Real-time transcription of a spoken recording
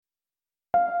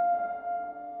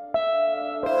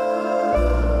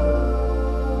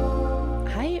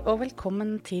og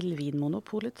velkommen til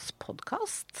Vinmonopolets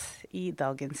podcast. I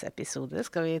dagens episode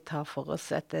skal vi ta for oss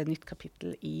et nytt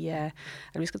kapittel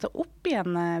vi skal ta opp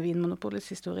igjen Vinmonopolets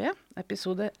historie,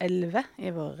 episode 11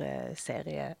 I vår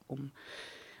serie om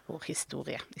vår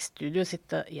historie. I studio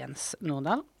sitter Jens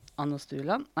Nordahl, Anders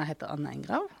Duland, og jeg heter Anne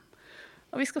Engrav.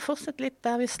 Og vi skal fortsette litt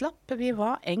der vi slapp. Vi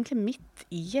var egentlig midt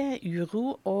I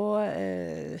uro og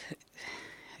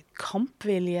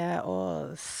kampvilje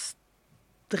og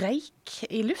streik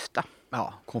I lufta. Ja,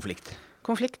 konflikt.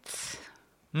 Konflikt.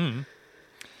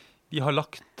 Vi har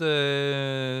lagt,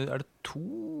 det to?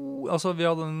 Altså vi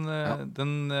hadde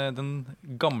den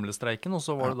gamle streiken, og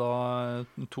så var det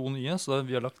da to nye, så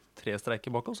vi har lagt 3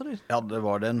 streiker bak oss, eller? Ja, det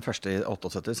var den første I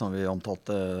 78 som vi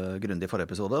omtalte grundig I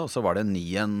forrige episode, og så var det en ny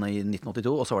en I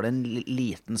 1982, og så var det en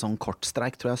liten sånn kort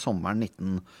streik, tror jeg, sommeren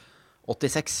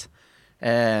 1986,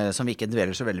 som vi ikke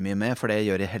dveler så veldig mye med, for det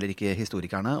gjør heller ikke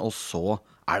historikerne, og så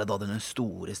det da denne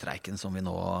store streiken som vi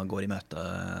nå går I møte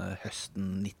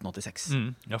høsten 1986.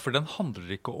 Ja, for den handler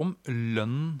ikke om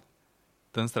lønn,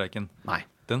 den streiken. Nei.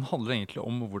 Den handler egentlig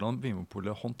om hvordan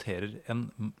Vinmonopolet håndterer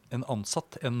en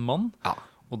ansatt, en mann,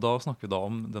 og da snakker vi da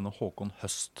om denne Håkon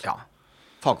Høst. Ja,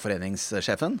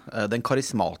 fagforeningssjefen, den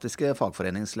karismatiske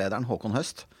fagforeningslederen Håkon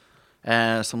Høst,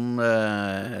 som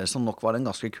nok var en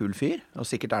ganske kul fyr, og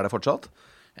sikkert det fortsatt,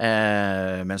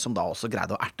 men som da også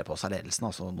greide å erte på seg ledelsen,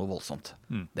 altså noe voldsomt.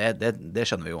 Det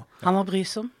skjønner vi jo. Han var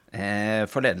brysom.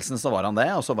 For ledelsen så var han det,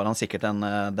 og så var han sikkert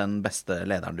den beste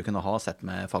lederen du kunne ha sett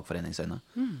med fagforeningsøyne.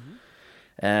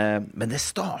 Men det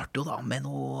starter jo da med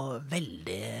noe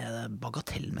veldig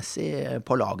bagatellmessig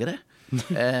på lageret.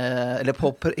 Eller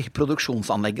på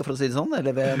produksjonsanlegget, for å si det sånn.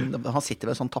 Han sitter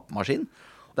ved en sånn tappemaskin.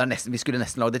 Vi skulle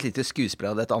nesten lagd et lite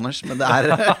skuespill av dette, Anders, men det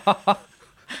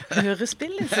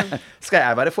Hørespill, liksom. Skal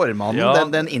jeg være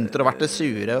formannen, den introverte,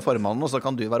 sure formannen, og så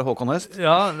kan du være Håkon Høst?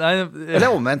 Ja, nei.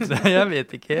 Eller omvendt? Jeg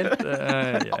vet ikke helt.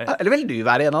 Eller vil du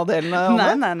være en av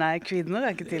delene? Nei, kvinner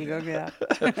ikke tilgang her.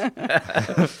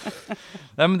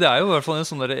 Nei, men det jo I hvert fall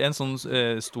en sånn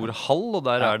stor hall, og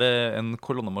der det en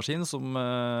kolonnemaskin som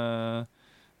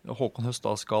Håkon Høst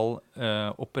da skal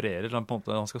operere, eller på en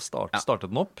måte han skal starte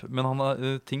den opp, men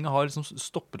ting har liksom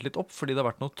stoppet litt opp, fordi det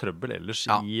har vært noe trøbbel ellers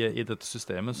I dette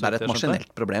systemet. Det et maskinelt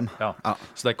problem. Ja.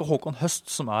 Så det ikke Håkon Høst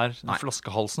som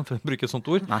flaskehalsen, for å bruke et sånt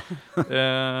ord.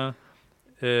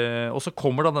 Og så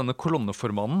kommer da denne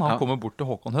kolonneformannen, han kommer bort til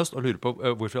Håkon Høst og lurer på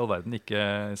hvorfor I all verden ikke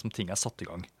liksom, ting satt I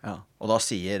gang. Ja. Og da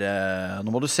sier, nå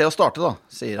må du se og starte da,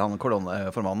 sier han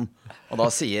kolonneformannen. Og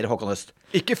da sier Håkon Høst,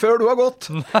 ikke før du har gått!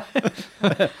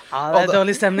 Ja, det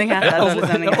dårlig stemning her.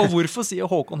 Og hvorfor sier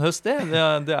Håkon Høst det?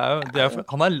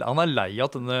 Han lei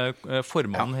at denne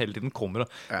formannen hele tiden kommer og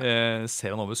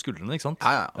ser han over skuldrene, ikke sant?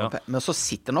 Ja. Men så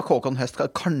sitter nok Håkon Høst,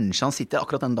 kanskje han sitter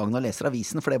akkurat den dagen og leser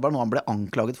avisen, for det var noe han ble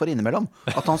anklaget for innimellom.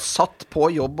 At han satt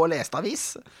på jobb og leste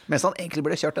avis, mens han egentlig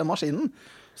ble kjørt den maskinen.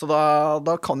 Så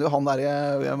da kan jo han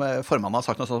der formannen ha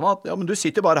sagt noe sånt at, ja, men du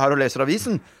sitter bare her og leser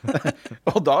avisen.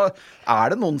 Og da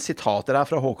det noen sitater her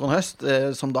fra Håkon Høst,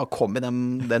 som da kom I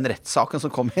den rettssaken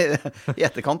som kom I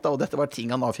etterkant, og dette var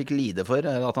ting han da fikk lide for,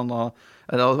 at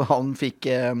han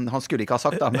skulle ikke ha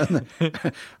sagt da, men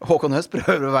Håkon Høst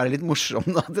prøver å være litt morsom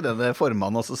da, til denne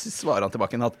formannen, og så svarer han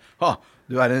tilbake at,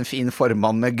 du en fin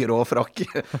formann med grå frakk.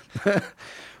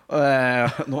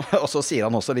 Og så sier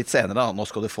han også litt senere da, nå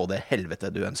skal du få det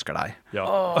helvete du ønsker deg. Ja.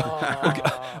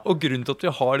 Og grunnen til at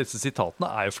vi har disse sitatene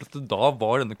jo for at da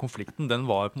var denne konflikten, den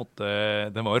var på en måte,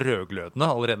 den var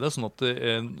rødglødende allerede, så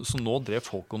nå drev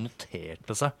folk og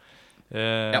noterte seg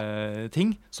ting,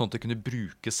 sånn at det kunne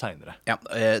brukes senere. Ja,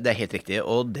 det helt riktig,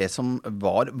 og det som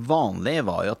var vanlig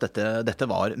var jo at dette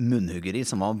var munnhuggeri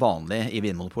som var vanlig I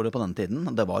Vinmonopolet på denne tiden.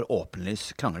 Det var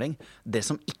åpenlys krangling. Det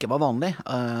som ikke var vanlig,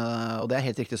 og det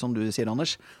helt riktig som du sier,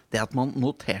 Anders, det at man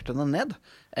noterte den ned.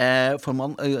 For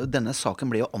denne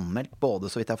saken ble jo anmeldt både,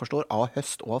 så vidt jeg forstår, av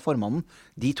Høst og av formannen.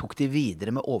 De tok de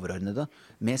videre med overordnede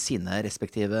med sine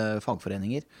respektive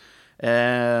fagforeninger.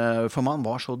 For man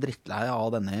var så drittlei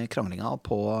av denne kranglinga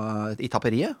I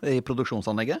tapperiet, I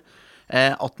produksjonsanlegget,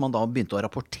 at man da begynte å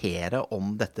rapportere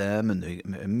om dette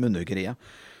munnhuggeriet.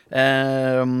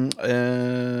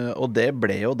 Og det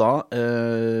ble jo da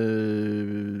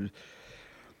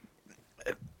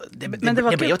det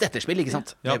ble jo et etterspill, ikke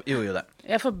sant? Ja. Jo det.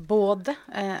 Ja, for både,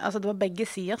 altså det var begge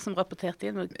sider som rapporterte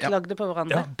inn og klagde på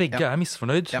hverandre. Ja, begge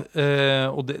misfornøyd.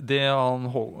 Og det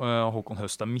Håkon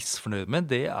Høst misfornøyd med,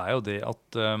 det jo det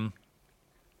at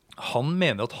han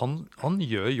mener at han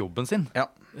gjør jobben sin. Ja.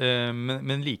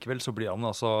 Men likevel så blir han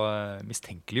altså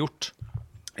mistenkeliggjort.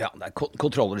 Ja, det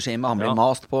kontrollregimet han blir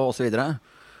mast på og så videre.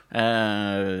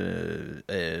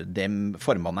 Det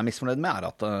formannen misfornøyd med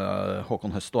at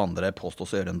Håkon Høst og andre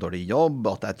påstås å gjøre en dårlig jobb,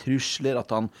 at det trusler,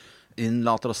 at han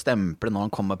unnlater å stemple når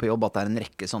han kommer på jobb, at det en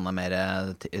rekke sånne mer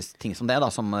ting som det da,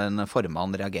 som en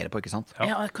formann reagerer på, ikke sant?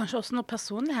 Ja, kanskje også noe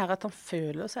personlig her, at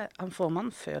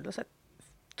formannen føler seg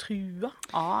trua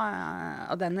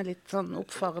av denne litt sånn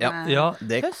oppfarende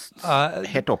Høst.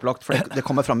 Helt opplagt, for det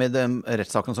kommer fram i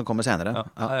rettssaken som kommer senere.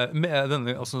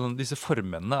 Disse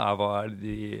formennene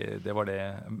det var det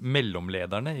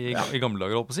mellomlederne i gamle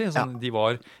dager, holdt på å si. De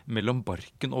var mellom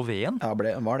barken og veden. Ja,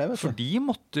 var det, vet du. For de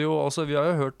måtte jo, vi har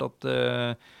jo hørt at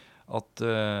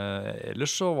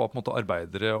ellers så var på en måte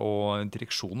arbeidere og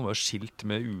direksjonen var skilt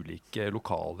med ulike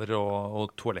lokaler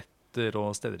og toaletter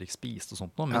og steder de ikke spiste og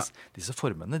sånt noe, mens disse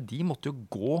formennene, de måtte jo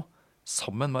gå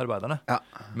sammen med arbeiderne,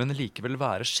 men likevel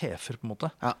være sjefer på en måte.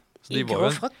 Så I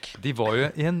grå frakk. De var jo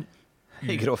i en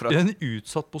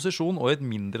utsatt posisjon, og et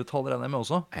mindretall regner jeg med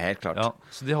også. Helt klart.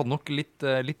 Så de hadde nok litt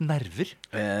nerver,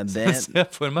 ser jeg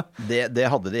for meg.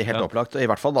 Det hadde de helt opplagt, og i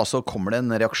hvert fall da så kommer det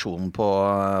en reaksjon på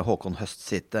Håkon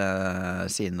Høst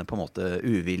sine på en måte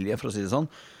uvilje, for å si det sånn.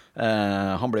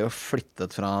 Han ble jo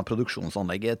flyttet fra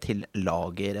produksjonsanlegget til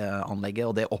lageranlegget,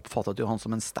 og det oppfattet jo han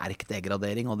som en sterk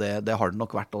degradering, og det har det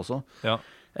nok vært også.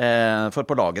 For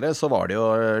på lageret så var det jo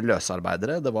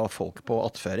løsarbeidere, det var folk på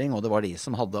attføring, og det var de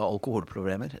som hadde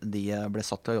alkoholproblemer. De ble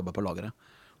satt til å jobbe på lageret.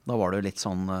 Da var det jo litt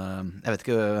sånn, jeg vet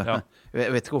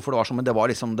ikke hvorfor det var sånn, men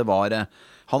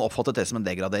han oppfattet det som en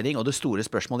degradering, og det store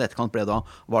spørsmålet i etterkant ble da,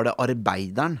 var det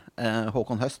arbeideren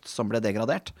Håkon Høst som ble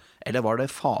degradert, eller var det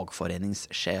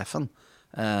fagforeningssjefen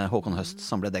Håkon Høst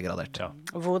som ble degradert?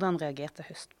 Hvordan reagerte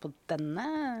Høst på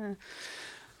denne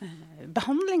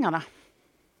behandlingen da?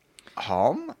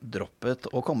 Han droppet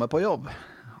å komme på jobb.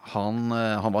 Han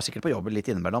var sikkert på jobb litt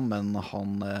innimellom, men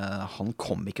han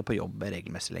kom ikke på jobb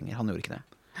regelmessig lenger. Han gjorde ikke det.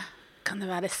 Kan det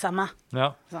være det samme?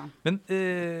 Men,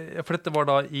 for dette var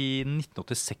da i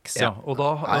 1986,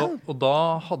 og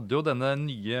da hadde jo denne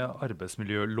nye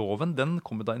arbeidsmiljøloven, den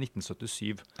kom da i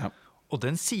 1977. Og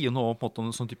den sier noe på en måte om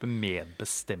en sånn type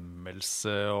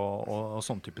medbestemmelse og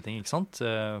sånn type ting, ikke sant?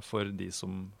 For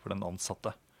den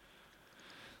ansatte.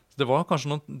 Det var kanskje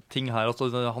noen ting her at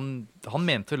han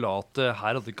mente vel at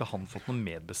her hadde ikke han fått noen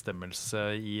medbestemmelse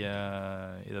i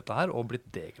dette her og blitt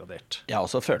degradert. Ja, og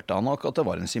så følte han nok at det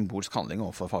var en symbolsk handling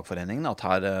overfor fagforeningen, at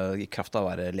her i kraft av å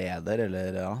være leder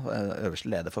eller øverste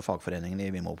leder for fagforeningen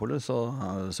i Vinmonopolet,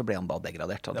 så ble han da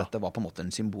degradert. At dette var på en måte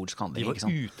en symbolsk handling. De var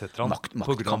ute etter han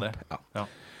på grunn av det.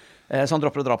 Så han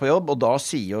dropper å dra på jobb, og da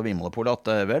sier jo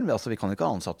Vinmonopolet at vi kan jo ikke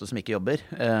ha ansatte som ikke jobber,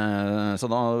 så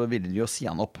da ville de jo si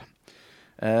han opp.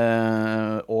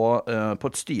 Og på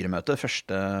et styremøte 1.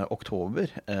 oktober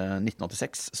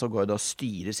 1986 så går da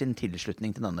styret sin tilslutning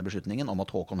til denne beslutningen om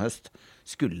at Håkon Høst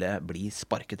skulle bli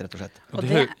sparket, rett og slett. Og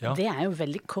det er jo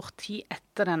veldig kort tid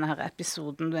etter denne her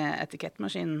episoden med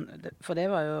etikettmaskinen, for det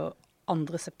var jo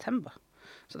 2. september.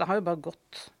 Så det har jo bare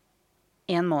gått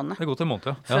 1 måned. Det har gått 1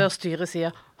 måned, før styret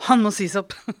sier, han må sies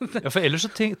opp. For ellers så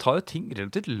tar jo ting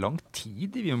relativt lang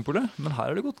tid i Vinmonopolet, men her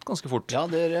har det gått ganske fort. Ja,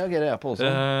 det reagerer jeg på også.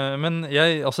 Men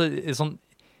sånn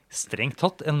strengt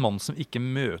tatt, en mann som ikke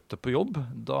møter på jobb,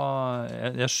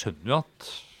 jeg skjønner jo at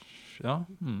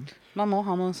man må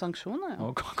ha noen sanksjoner.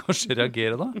 Og kanskje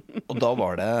reagere da. Og da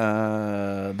var det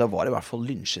i hvert fall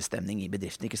lynsjestemning i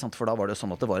bedriften, ikke sant? For da var det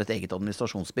sånn at det var et eget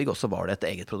administrasjonsbygg, og så var det et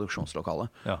eget produksjonslokale.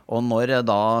 Og når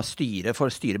da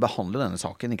styret behandler denne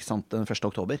saken, ikke sant, den 1.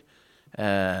 oktober,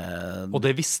 og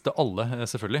det visste alle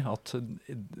selvfølgelig, at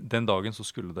den dagen så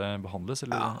skulle det behandles,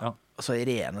 eller? Altså i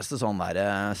reneste sånn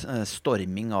der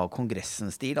storming av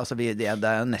kongressens-stil, altså det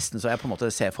er nesten så jeg på en måte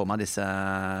ser for meg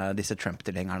disse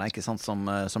Trump-tilhengerne, ikke sant,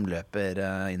 som løper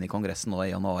inn i kongressen nå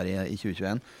i januar i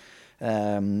 2021.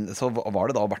 Så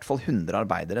var det da i hvert fall 100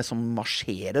 arbeidere som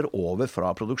marsjerer over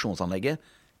fra produksjonsanlegget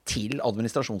til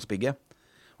administrasjonsbygget,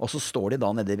 og så står de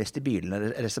da nede i vestibylen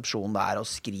eller resepsjonen der og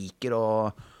skriker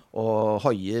og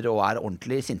hoier og er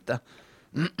ordentlig sinte.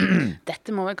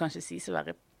 Dette må vel kanskje sies å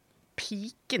være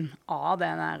piken av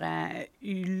den der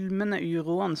ulmende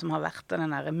uroen som har vært,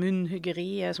 den der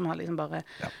munnhuggeriet som har liksom bare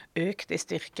økt i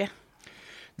styrke.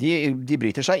 De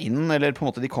bryter seg inn, eller på en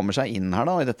måte de kommer seg inn her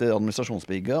da, i dette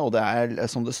administrasjonsbygget, og det er,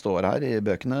 som det står her i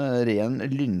bøkene, ren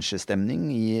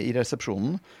lynsjestemning i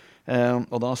resepsjonen.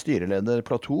 Og da styreleder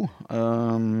Plateau,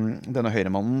 denne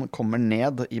høyremannen, kommer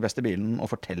ned i vestibylen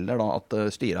og forteller da at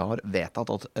styret har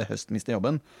vedtatt at Høst mister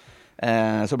jobben.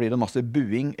 Så blir det masse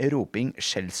buing, roping,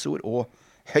 skjellsord og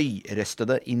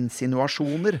høyrøstede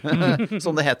insinuasjoner,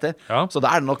 som det heter. Så det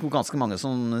er nok ganske mange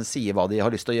som sier hva de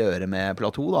har lyst til å gjøre med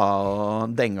Plateau da,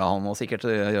 og denge han og sikkert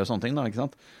gjøre sånne ting da, ikke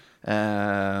sant?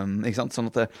 Sånn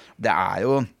at det er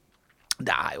jo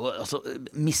Det jo, altså,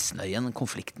 misnøyen,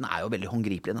 konflikten jo veldig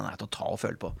håndgripelig. Den til å ta og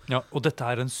føle på. Ja, og dette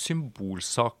en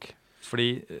symbolsak. Fordi,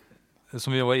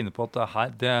 som vi var inne på, at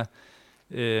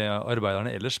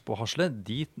arbeiderne ellers på Hasle,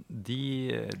 de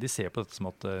ser på dette som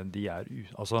at de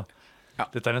altså,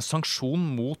 dette en sanksjon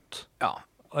mot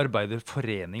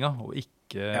arbeiderforeninga, og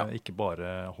ikke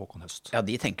bare Håkon Høst. Ja,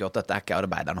 de tenker jo at dette ikke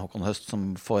arbeiderne Håkon Høst som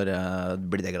får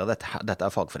bli degradert. Dette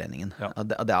fagforeningen. Ja.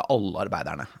 Det alle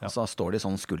arbeiderne. Ja. Så står de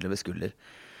sånn skulder ved skulder.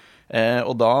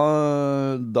 Og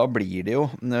da blir det jo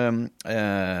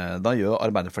da gjør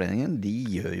arbeiderforeningen, de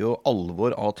gjør jo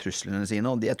alvor av truslene sine,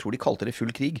 og jeg tror de kalte det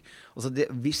full krig. Altså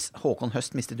hvis Håkon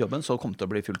Høst mistet jobben, så kom det til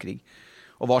å bli full krig.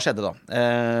 Og hva skjedde da?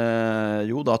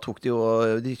 Jo, da tok de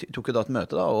tok jo da et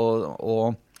møte da,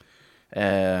 og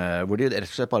hvor de rett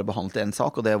og slett bare behandlet en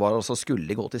sak, og det var altså skulle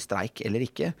de gå til streik eller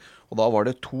ikke. Og da var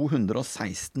det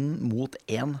 216 mot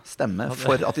 1 stemme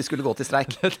for at de skulle gå til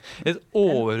streik. Et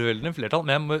overveldende flertall.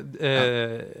 Men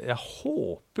jeg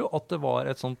håper jo at det var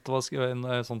et sånt,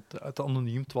 et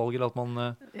anonymt valg, eller at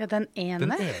man... Ja, den ene.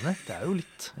 Den ene, det jo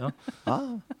litt, ja.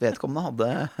 Vedkommende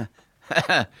hadde...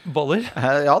 Baller?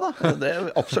 Ja da, det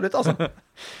absolutt altså.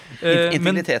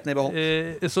 Integriteten i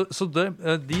behold. Så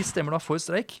de stemmer da for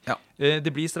streik. Ja.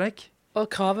 Det blir streik. Og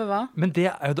kravet var? Men det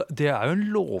jo en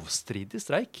lovstridig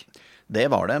streik. Det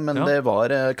var det, men det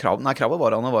var kravet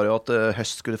var jo at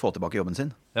Høst skulle få tilbake jobben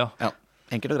sin. Ja.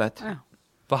 Enkelt og greit. Ja.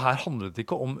 For her handlet det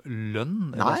ikke om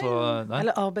lønn? Nei.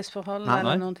 Eller arbeidsforhold,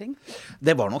 eller noen ting?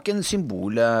 Det var nok en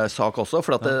symbolsak også,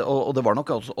 og det var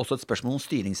nok også et spørsmål om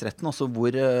styringsretten, altså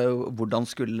hvordan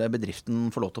skulle bedriften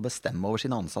få lov til å bestemme over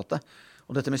sine ansatte.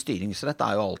 Og dette med styringsrett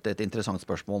jo alltid et interessant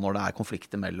spørsmål når det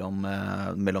konflikter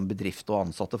mellom bedrift og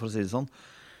ansatte, for å si det sånn.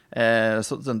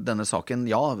 Så denne saken,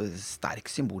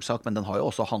 sterk symbolsak, men den har jo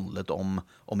også handlet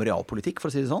om realpolitikk, for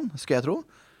å si det sånn, skulle jeg tro.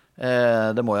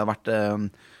 Det må jo ha vært...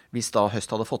 Hvis da Høst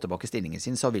hadde fått tilbake stillingen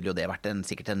sin, så ville jo det vært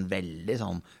sikkert en veldig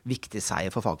sånn viktig seier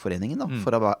for fagforeningen, da,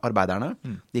 for arbeiderne.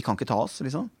 De kan ikke ta oss,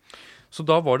 liksom. Så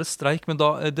da var det streik, men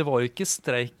det var jo ikke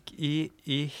streik i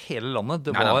hele landet.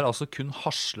 Det var altså kun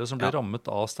Hasle som ble rammet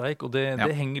av streik, og det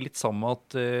henger litt sammen med at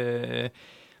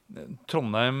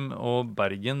Trondheim og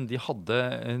Bergen, de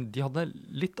hadde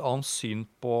litt annet syn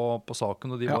på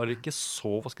saken, og de var ikke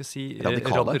så, hva skal jeg si,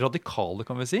 radikale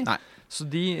kan vi si. Nei. Så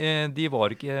de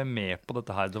var ikke med på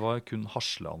dette her, det var kun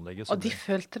Hasle-anlegget. Og de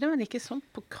følte det vel ikke sånn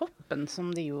på kroppen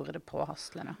som de gjorde det på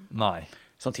Hasle da? Nei.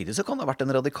 Samtidig så kan det ha vært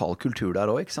en radikal kultur der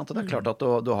også, ikke sant? Og det klart at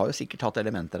du har jo sikkert hatt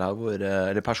elementer her,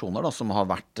 eller personer da, som har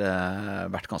vært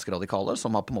ganske radikale,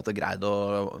 som har på en måte greid å,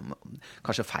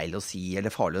 kanskje feil å si, eller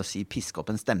farlig å si, piske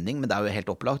opp en stemning, men det jo helt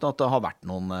opplagt at det har vært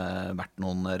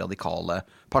noen radikale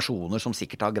personer som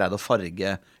sikkert har greid å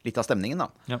farge litt av stemningen da.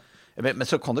 Ja. Men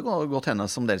så kan det godt hende,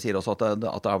 som dere sier også, at det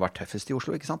har vært tøffest i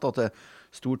Oslo, ikke sant? At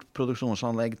stort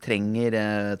produksjonsanlegg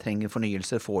trenger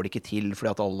fornyelser, får det ikke til,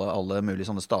 fordi at alle mulige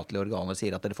sånne statlige organer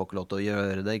sier at dere får ikke lov til å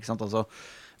gjøre det, ikke sant? Altså,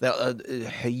 det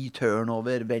høy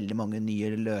turnover, veldig mange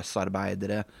nye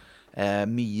løsarbeidere,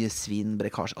 mye svinn,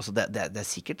 brekkasje, altså det har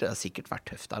sikkert vært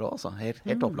tøft der også, altså.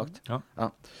 Helt opplagt. Ja.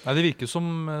 Nei, det virker som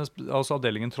altså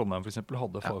avdelingen Trondheim for eksempel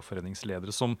hadde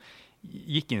fagforeningsledere som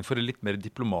gikk inn for en litt mer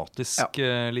diplomatisk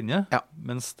linje,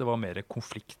 mens det var mer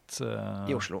konflikt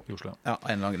i Oslo. Ja,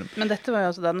 en eller annen grunn. Men dette var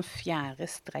jo altså den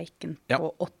 4. streiken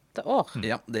på 8 år.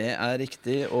 Ja, det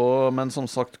riktig, men som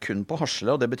sagt kun på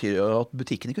Hasle, og det betyr jo at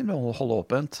butikkene kunne holde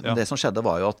åpent. Men det som skjedde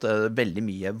var jo at veldig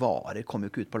mye varer kom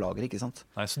jo ikke ut på lager, ikke sant?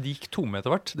 Nei, så de gikk tomme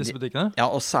etter hvert, disse butikkene? Ja,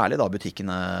 og særlig da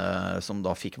butikkene som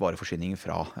da fikk vareforsyning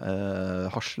fra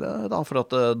Hasle, da, for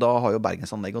at da har jo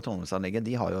Bergensanlegget og Trondheimsanlegget,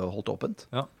 de har jo holdt åpent.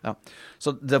 Ja.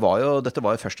 Så dette var jo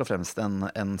først og fremst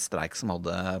en streik som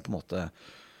hadde på en måte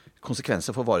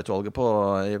konsekvenser for vareutvalget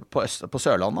på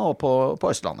Sørlandet og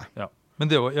på Østlandet. Ja. Men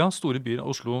det var store byer,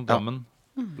 Oslo, Drammen,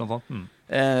 blant annet.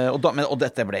 Og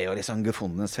dette ble jo liksom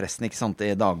gefundenes fresten, ikke sant,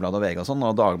 i Dagbladet og VG og sånn,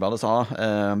 og Dagbladet sa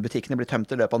butikkene blir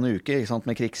tømt i løpet av en uke, ikke sant,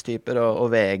 med krigstyper,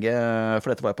 og VG,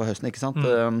 for dette var jo på høsten, ikke sant,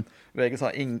 VG sa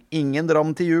ingen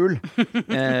dram til jul.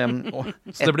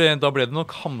 Så da ble det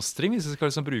nok hamstring, hvis vi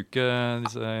skal liksom bruke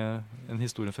en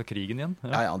historie fra krigen igjen.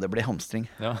 Ja, det ble hamstring.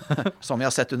 Ja. Som vi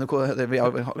har sett vi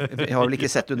har vel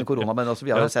ikke sett under korona, men altså,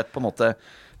 vi har jo sett på en måte,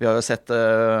 vi har jo sett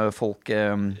folk...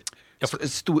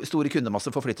 store kundemasser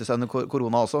forflytter seg under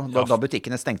korona også, da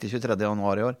butikkene stengte 23.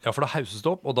 januar i år. Ja, for da hauses det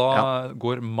opp, og da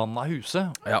går mann av huset,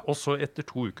 og så etter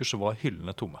 2 uker så var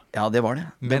hyllene tomme. Ja, det var det.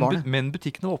 Men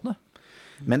butikkene var åpne.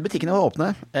 Men butikkene var åpne,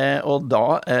 og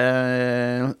da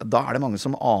det mange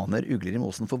som aner ugler i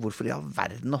mosen for hvorfor i all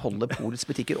verden holder Polets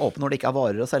butikker åpne når det ikke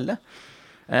varer å selge.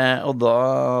 Og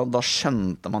da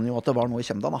skjønte man jo at det var noe i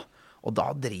kjemda da. Og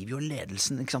da driver jo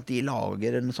ledelsen, ikke sant? De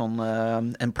lager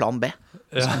en plan B.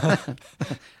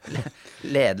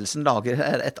 Ledelsen lager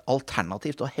et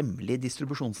alternativt og hemmelig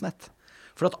distribusjonsnett.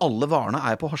 For at alle varene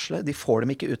på Hasle, de får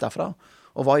dem ikke ut derfra.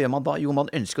 Og hva gjør man da? Jo,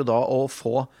 man ønsker jo da å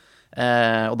få,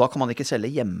 og da kan man ikke selge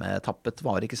hjemmetappet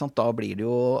varer, ikke sant? Da blir det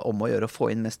jo om å gjøre å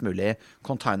få inn mest mulig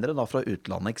containere da fra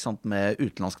utlandet, ikke sant? Med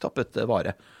utenlandsktappet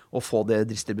vare, og få det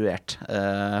distribuert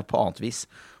på annet vis.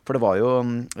 For det var jo,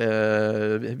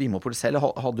 Vinmonopolets selv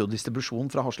hadde jo distribusjon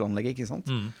fra Hasle-anlegget, ikke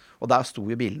sant? Og der sto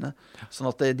jo bilene.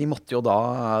 Sånn at de måtte jo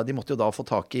da få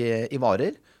tak i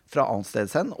varer fra annet sted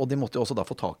hen, og de måtte jo også da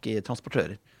få tak i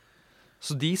transportører.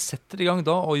 Så de setter i gang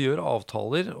da og gjør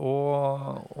avtaler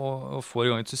og får i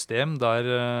gang et system der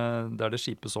det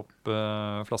skipes opp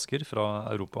flasker fra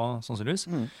Europa, sannsynligvis,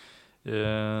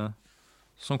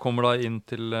 som kommer da inn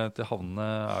til havnene.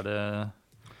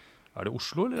 Er det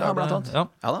Oslo? Eller Ja, blant annet.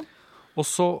 Ja da. Og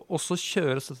så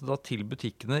kjøres dette da til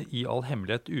butikkene i all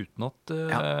hemmelighet uten at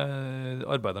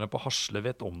arbeiderne på Hasle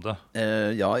vet om det.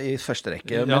 Ja, i første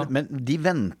rekke. Ja. Men de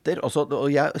venter, også, og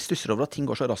jeg stusser over at ting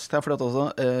går så raskt her, for at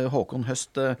Håkon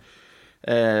Høst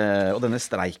og denne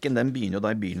streiken, den begynner jo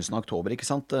da i begynnelsen av oktober,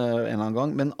 ikke sant, en eller annen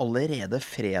gang, men allerede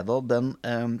fredag den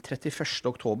 31.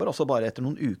 oktober, altså bare etter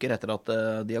noen uker etter at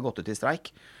de har gått ut i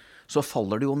streik, så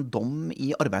faller det jo en dom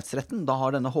i arbeidsretten. Da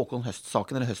har denne Håkon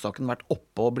Høst-saken, eller Høst-saken, vært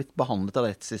oppe og blitt behandlet av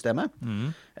rettssystemet.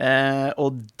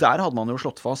 Og der hadde man jo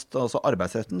slått fast, altså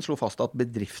arbeidsretten slo fast at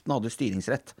bedriften hadde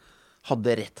styringsrett,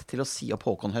 hadde rett til å si opp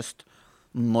Håkon Høst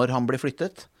når han ble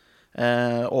flyttet.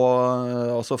 Og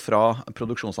altså fra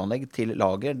produksjonsanlegg til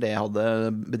lager, det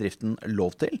hadde bedriften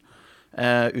lov til,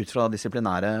 ut fra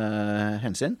disiplinære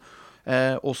hensyn.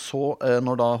 Og så,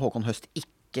 når da Håkon Høst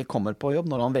ikke kommer på jobb,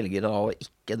 når han velger å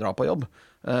ikke dra på jobb,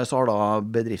 så har da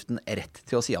bedriften rett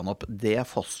til å si han opp. Det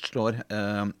fastslår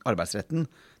arbeidsretten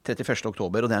 31.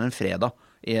 oktober, og det en fredag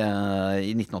i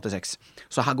 1986.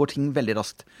 Så her går ting veldig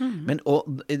raskt. Men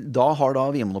da har da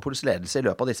Vinmonopolets ledelse i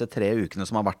løpet av disse 3 ukene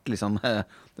som har vært liksom,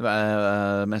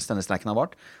 mens denne streiken har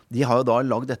vært, de har jo da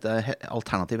lagd dette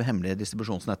alternative hemmelige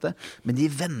distribusjonsnettet, men de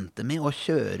venter med å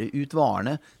kjøre ut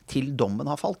varene til dommen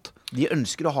har falt. De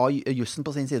ønsker å ha jussen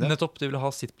på sin side. Nettopp, de vil ha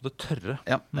sitt på det tørre.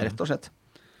 Ja, rett og slett.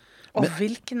 Og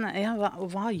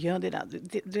hva gjør de der?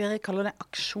 Dere kaller det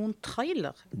Aksjon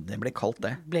trailer. Det ble kalt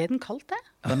det. Ble den kalt det?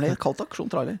 Ja, den ble kalt Aksjon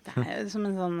trailer. Det som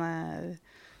en sånn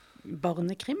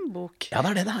barnekrimbok. Ja,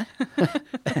 det det her.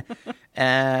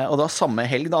 Og da samme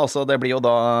helg da, altså det blir jo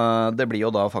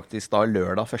da faktisk da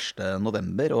lørdag 1.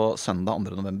 november og søndag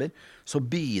 2. november, så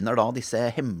begynner da disse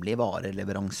hemmelige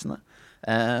vareleveransene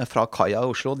fra kaia i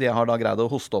Oslo. De har da greid å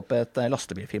hoste opp et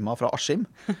lastebilfirma fra Askim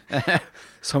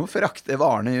som frakter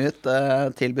varene ut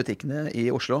til butikkene i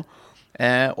Oslo.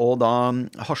 Og da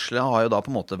Hasle har jo da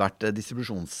på en måte vært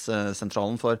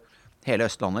distribusjonssentralen for hele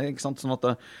Østlandet, ikke sant? Sånn at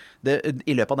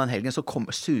i løpet av den helgen så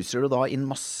suser det da inn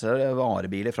masse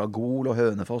varebiler fra Gol og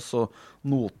Hønefoss og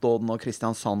Notodden og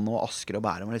Kristiansand og Asker og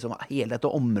Bærum, liksom hele dette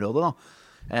området da.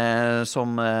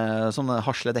 Som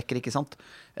Hasle dekker, ikke sant?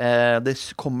 Det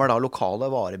kommer da lokale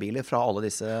varebiler fra alle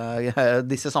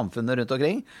disse samfunnene rundt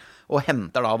omkring og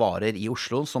henter da varer i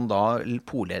Oslo som da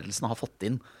polledelsen har fått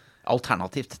inn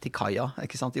alternativt til kaia,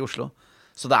 ikke sant, i Oslo.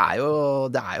 Så det er jo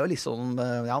liksom,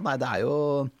 ja, nei, det er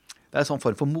en sånn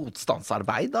form for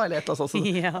motstandsarbeid da, eller et eller annet sånt.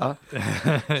 Ja.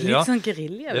 Litt sånn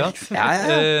guerilla, liksom. Ja.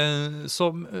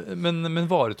 Men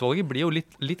vareutvalget blir jo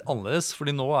litt annerledes,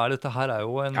 fordi nå dette her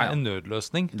jo en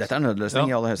nødløsning. Dette en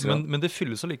nødløsning i aller høyeste grad. Men det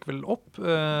fylles allikevel opp.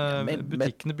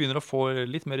 Butikkene begynner å få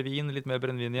litt mer vin, litt mer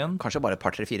brennvin igjen. Kanskje bare et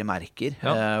par, 3-4 merker.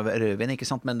 Rødvin, ikke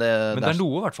sant? Men det er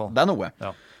noe i hvert fall. Det er noe.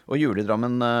 Ja. Og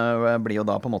juledrammen blir jo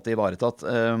da på en måte ivaretatt.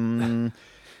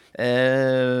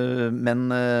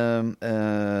 Men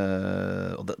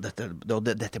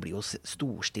dette blir jo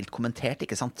storstilt kommentert,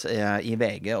 ikke sant, i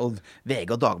VG og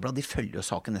Dagbladet, de følger jo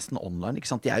saken nesten online, ikke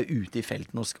sant, de jo ute i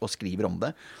felten og skriver om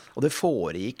det, og det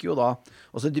foregikk jo da,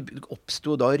 altså det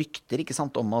oppstod da rykter, ikke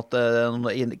sant, om at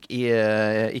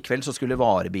i kveld så skulle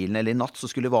varebilene, eller i natt så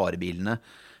skulle varebilene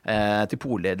til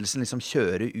polledelsen liksom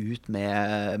kjøre ut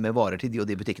med varer til de og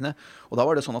de butikkene. Og da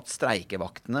var det sånn at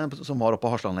streikevaktene som var oppe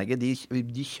på Hasle-anlegget,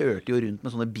 de kjørte jo rundt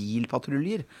med sånne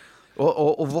bilpatruljer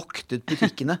og voktet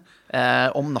butikkene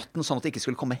om natten, sånn at det ikke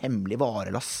skulle komme hemmelig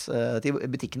varelass til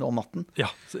butikkene om natten. Ja,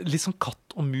 litt sånn katt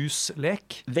og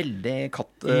mus-lek. Veldig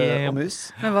katt og mus.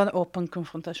 Men var det åpen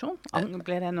konfrontasjon?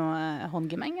 Ble det noe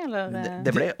håndgemeng, eller?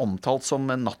 Det ble omtalt som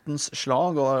nattens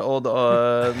slag,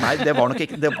 nei, det var nok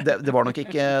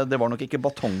ikke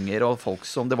batonger og folk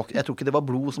som, jeg tror ikke det var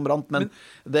blod som brant, men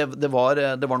det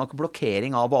var nok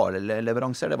blokkering av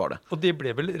vareleveranser, det var det. Og de ble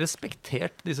vel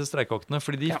respektert, disse streikevaktene,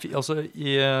 fordi altså,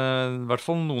 i hvert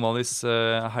fall noen av disse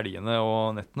helgene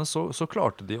og nettene, så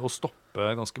klarte de å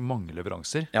stoppe ganske mange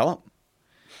leveranser. Ja da.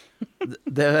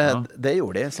 Det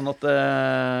gjorde de, sånn at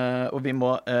og vi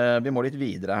må litt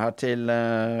videre her til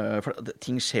for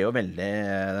ting skjer jo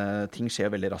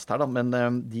veldig raskt her da, men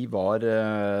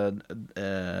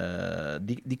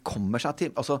de kommer seg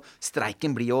til, altså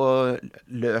streiken blir jo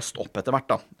løst opp etter hvert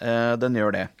da, den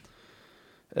gjør det.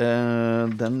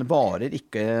 Den varer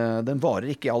ikke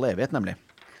i all evighet, nemlig.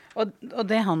 Og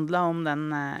det handler om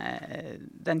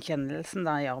den kjennelsen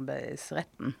da i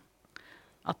arbeidsretten,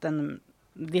 at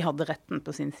de hadde retten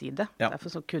på sin side,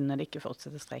 derfor så kunne de ikke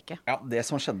fortsette streike. Ja, det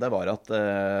som skjedde var at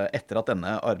etter at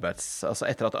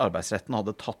arbeidsretten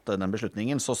hadde tatt den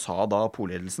beslutningen, så sa da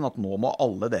polledelsen at nå må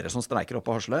alle dere som streiker opp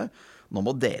på Hasle, nå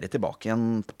må dere tilbake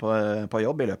igjen på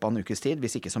jobb i løpet av en ukes tid,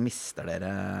 hvis ikke så mister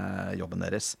dere jobben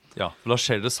deres. Ja, for da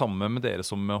skjer det samme med dere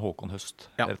som med Håkon Høst,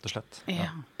 rett og slett.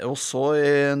 Ja. Og så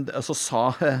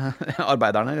sa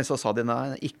arbeiderne, så sa de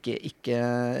nei, ikke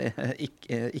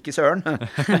søren.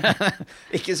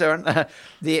 Ikke søren.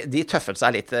 De tøffet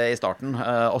seg litt i starten,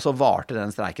 og så varte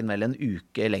den streiken vel en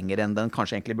uke lenger enn den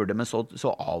kanskje egentlig burde, men så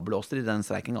avblåste de den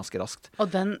streiken ganske raskt. Og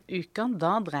den uka,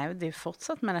 da drev de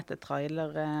fortsatt med dette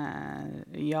trailerjaget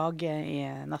i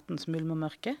nattens mulm og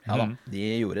mørke? Ja da, de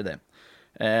gjorde det.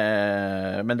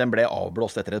 Men den ble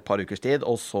avblåst etter et par ukers tid,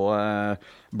 og så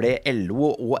ble LO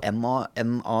og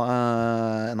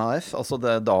NAF, altså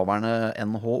det daværende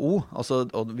NHO, altså,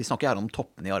 og vi snakker her om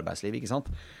toppene i arbeidslivet, ikke sant?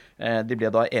 De ble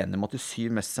da enige om at de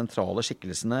 7 mest sentrale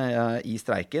skikkelsene i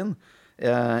streiken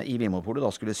i Vinmonopolet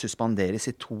da skulle suspenderes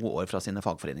i 2 år fra sine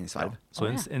fagforeningsverv. Ja, så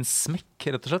en smekk,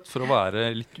 rett og slett, for å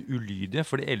være litt ulydige,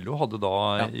 fordi LO hadde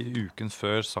da i uken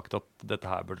før sagt at dette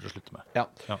her burde du slutte med. Ja.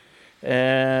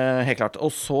 Helt klart. Og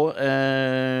så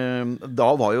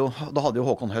da hadde jo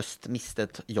Håkon Høst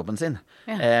mistet jobben sin,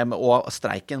 og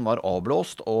streiken var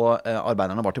avblåst, og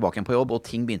arbeiderne var tilbake igjen på jobb, og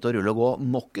ting begynte å rulle og gå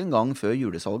nok en gang før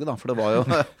julesalget da, for det var jo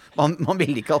man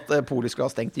ville ikke at polet skulle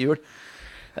ha stengt til jul.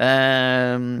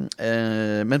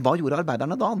 Men hva gjorde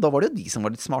arbeiderne da? Da var det jo de som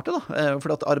var litt smarte da, for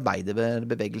at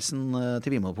arbeiderbevegelsen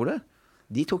til Vinmonopolet,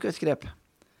 de tok jo et grep.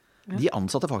 De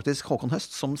ansatte faktisk Håkon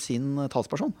Høst som sin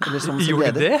talsperson, eller som sin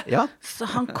leder. Gjorde det? Ja. Så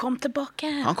han kom tilbake?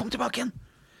 Han kom tilbake igjen.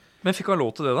 Men fikk han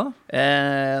lov til det da?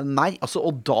 Nei, altså,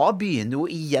 og da begynner jo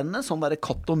igjen en sånn der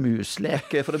katt og mus-lek,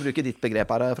 for å bruke ditt begrep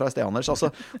her fra sted, Anders. Altså,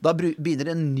 da begynner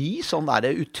en ny sånn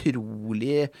der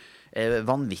utrolig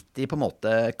vanvittig på en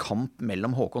måte kamp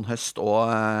mellom Håkon Høst og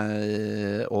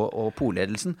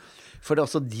polledelsen. For det,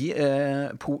 altså,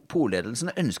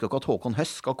 polledelsen ønsker ikke at Håkon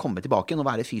Høst skal komme tilbake og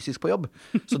være fysisk på jobb.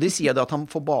 Så de sier at han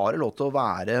får bare lov til å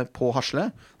være på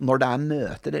Hasle når det er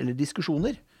møter eller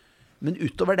diskusjoner. Men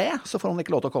utover det så får han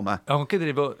ikke lov til å komme. Han kan ikke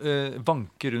drive og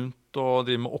vanke rundt og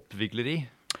drive med oppvigleri.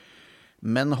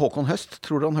 Men Håkon Høst,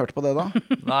 tror du han hørte på det da?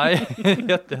 Nei,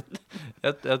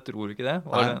 jeg tror ikke det.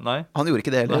 Nei. Han gjorde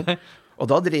ikke det heller. Nei. Og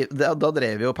da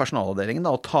drev jo personalavdelingen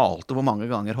da, og talte hvor mange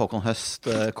ganger Håkon Høst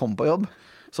kom på jobb.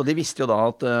 Så de visste jo da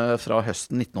at fra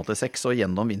høsten 1986 og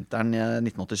gjennom vinteren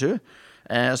 1987,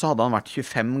 så hadde han vært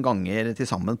 25 ganger til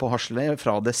sammen på Hasle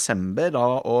fra desember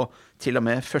da, og til og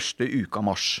med første uke av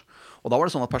mars. Og da var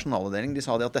det sånn at personalavdelingen, de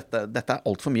sa at dette er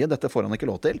alt for mye, dette får han ikke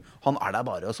lov til. Han er der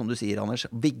bare, og som du sier, Anders,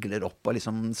 vigler opp og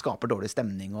liksom skaper dårlig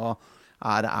stemning, og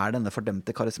er denne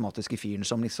fordømte karismatiske fyren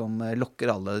som liksom lokker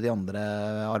alle de andre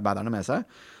arbeiderne med seg.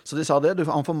 Så de sa det,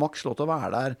 han får maks lov til å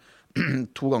være der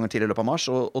 2 ganger til i løpet av mars,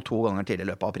 og 2 ganger til i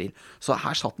løpet av april. Så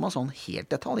her satt man sånn helt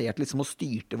detaljert liksom og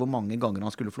styrte hvor mange ganger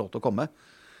han skulle få lov til å komme.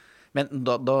 Men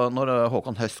når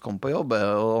Håkon Høst kom på jobb,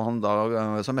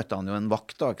 så møtte han jo en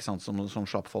vakt da, ikke sant, som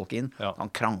slapp folk inn. Ja.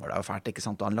 Han kranglet jo fælt, ikke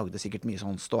sant, og han lagde sikkert mye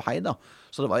sånn ståhei da.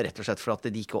 Så det var jo rett og slett for at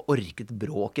de ikke orket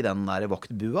bråk i den der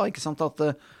vaktbua, ikke sant, at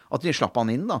de slapp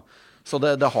han inn da. Så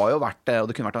det har jo vært, og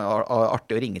det kunne vært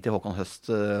artig å ringe til Håkon Høst,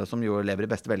 som jo lever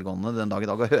i beste velgående den dag i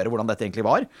dag, og høre hvordan dette egentlig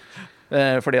var.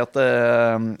 Fordi at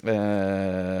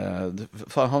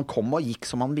han kom og gikk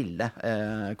som han ville,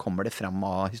 kommer det frem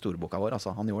av historieboka vår,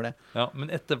 altså han gjorde det. Ja, men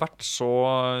etter hvert så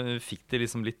fikk de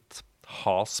liksom litt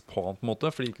has på han på en måte,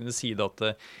 fordi de kunne si det at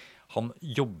han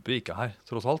jobber ikke her,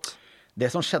 tross alt. Det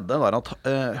som skjedde var at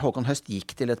Håkon Høst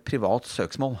gikk til et privat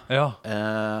søksmål. Ja.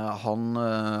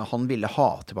 Han ville ha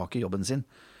tilbake jobben sin.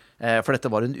 For dette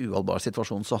var en uholdbar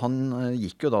situasjon, så han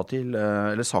gikk jo da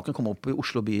eller saken kom opp i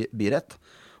Oslo byrett.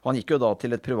 Og han gikk jo da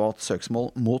til et privat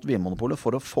søksmål mot Vinmonopolet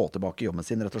for å få tilbake jobben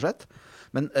sin, rett og slett.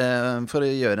 Men for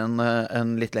å gjøre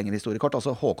en litt lengre historie kort,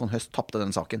 altså Håkon Høst tappte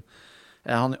den saken.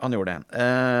 Han gjorde det.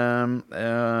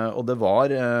 Og det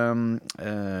var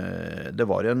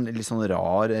en litt sånn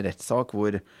rar rettssak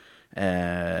hvor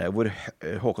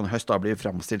Håkon Høst da blir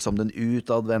fremstilt som den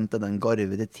utadvendte, den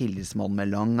garvede tillitsmann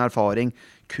med lang erfaring,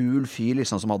 kul fyr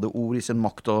liksom, som hadde ord i sin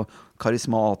makt og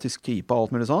karismatisk type og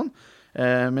alt mulig sånn.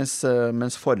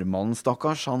 Mens formannen,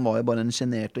 stakkars, han var jo bare en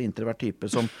genert og introvert type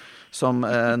som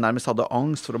nærmest hadde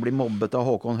angst for å bli mobbet av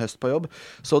Håkon Høst på jobb.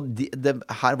 Så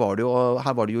her var det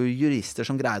jo jurister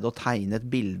som greide å tegne et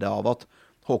bilde av at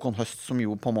Håkon Høst, som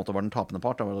jo på en måte var den tapende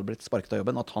part, hadde blitt sparket av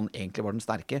jobben, at han egentlig var den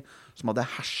sterke, som hadde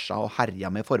herset og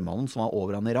herjet med formannen, som var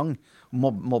over han i rang,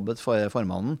 mobbet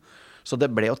formannen. Så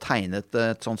det ble jo tegnet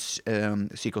et sånt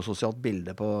psykososialt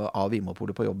bilde av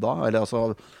Vinmonopolet på jobb da, eller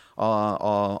altså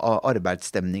av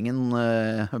arbeidsstemningen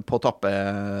på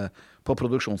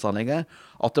produksjonsanlegget,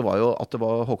 at det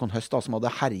var Håkon Høst da, som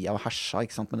hadde herjet og herset,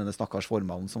 ikke sant, med denne stakkars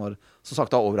formannen som var så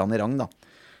sagt da over han i rang da.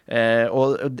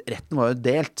 Og retten var jo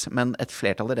delt, men et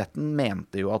flertall i retten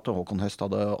mente jo at Håkon Høst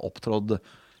hadde opptrådt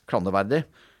klanderverdig,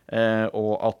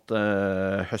 og at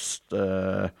Høst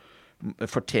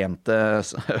fortjente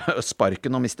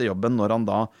sparken og miste jobben når han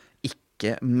da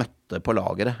ikke møtte på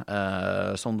lageret,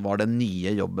 som var den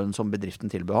nye jobben som bedriften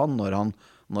tilbød han,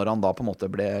 når han da på en måte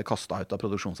ble kastet ut av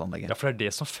produksjonsanlegget. Ja, for det er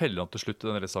det som feller han til slutt i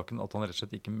denne rettssaken, at han rett og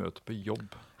slett ikke møter på jobb.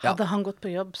 Hadde han gått på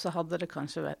jobb, så hadde det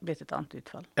kanskje blitt et annet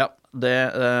utfall. Ja,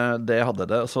 det hadde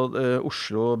det. Så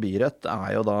Oslo byrett er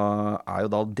jo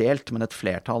da delt, men et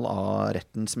flertall av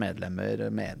rettens medlemmer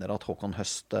mener at Håkon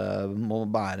Høst må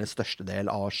bære største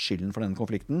del av skylden for denne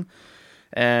konflikten.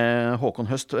 Håkon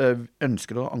Høst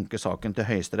ønsker å anke saken til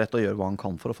Høyesterett og gjøre hva han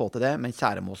kan for å få til det, men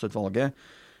Kjæremålsutvalget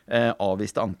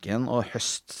avviste anken, og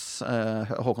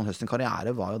Håkon Høsts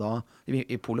karriere var jo da,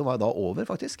 i Polet var jo da over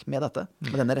faktisk, med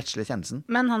denne rettslige kjennelsen.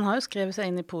 Men han har jo skrevet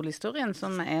seg inn i polhistorien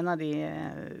som en av de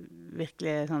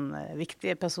virkelig sånn,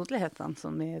 viktige personlighetene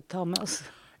som vi tar med oss.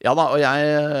 Ja da, og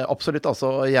absolutt,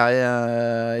 altså, jeg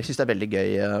synes det er veldig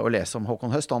gøy å lese om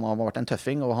Håkon Høst. Han har vært en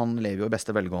tøffing, og han lever jo i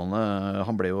beste velgående.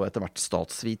 Han ble jo etter hvert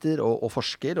statsviter og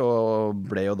forsker, og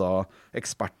ble jo da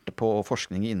ekspert på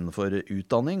forskning innenfor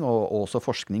utdanning, og også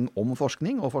forskning om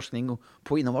forskning, og forskning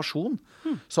på innovasjon.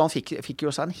 Så han fikk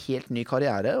jo seg en helt ny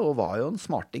karriere, og var jo en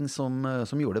smarting som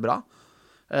gjorde det bra.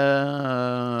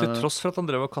 Til tross for at han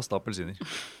drev og kastet appelsiner.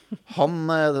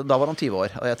 Da var han 20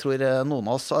 år, og jeg tror noen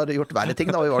av oss har gjort verre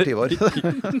ting da vi var 20 år.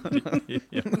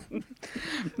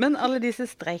 Men alle disse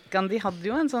streikene, de hadde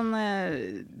jo en sånn,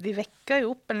 de vekket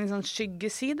jo opp en sånn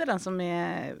skyggeside da, som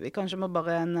vi kanskje må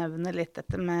bare nevne litt,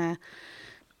 dette med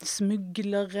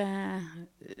smuglere,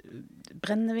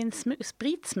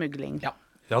 spritsmugling. Ja.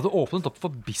 Det hadde åpnet opp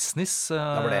for business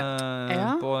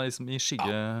i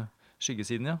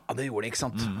skyggesiden, ja. Ja, det gjorde det, ikke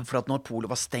sant? For at når polet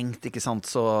var stengt, ikke sant,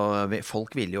 så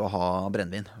folk ville jo ha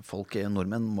brennvin.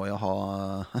 Nordmenn må jo ha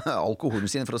alkoholen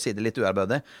sin, for å si det litt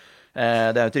uærbødig. Det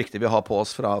er jo et rykte vi har på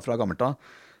oss fra gammelt av.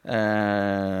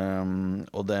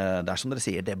 Og det er som dere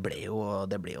sier, det ble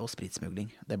jo spritsmugling.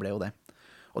 Det ble jo det.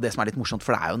 Og det som er litt morsomt,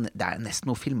 for det er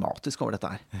nesten noe filmatisk over dette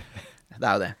her. Det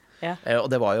er jo det. Ja. Og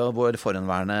det var jo vår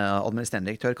forhenværende administrerende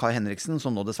direktør Kai Henriksen,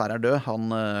 som nå dessverre er død.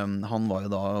 Han var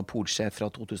jo da polsjef fra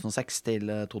 2006 til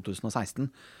 2016.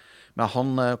 Men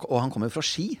han kom jo fra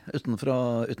Ski,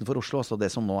 utenfor Oslo, altså det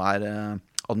som nå er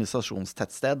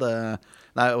administrasjonstettsted,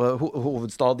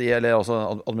 hovedstad eller altså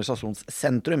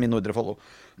administrasjonssentrum i Nordre Follo.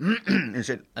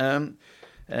 Unnskyld.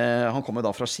 Han kom jo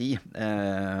da fra Ski,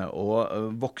 og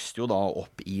vokste jo da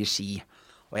opp i Ski.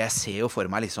 Og jeg ser jo for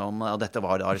meg liksom, og dette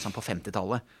var da liksom på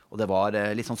 50-tallet, og det var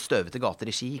litt sånn støvete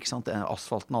gater i Ski, ikke sant?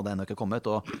 Asfalten hadde ennå ikke kommet,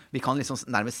 og vi kan liksom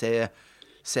nærmest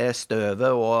se støvet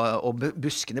og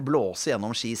buskene blåse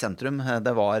gjennom Ski sentrum.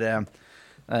 Det er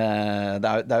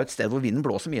jo et sted hvor vinden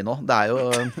blåser mye nå. Det er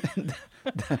jo,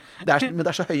 men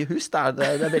det er så høye hus, det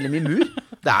er veldig mye mur.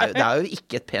 Det er jo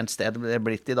ikke et pent sted det er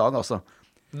blitt i dag, altså.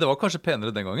 Det var kanskje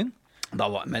penere den gangen?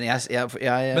 Men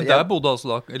der bodde altså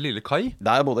da lille Kai?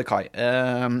 Der bodde Kai,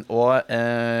 og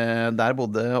der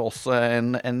bodde også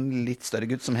en litt større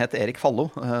gutt som het Erik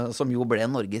Fallo, som jo ble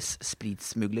Norges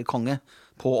spritsmuglerkonge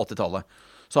på 80-tallet.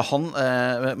 Så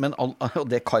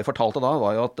og det Kai fortalte da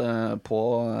var jo at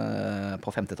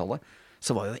på 50-tallet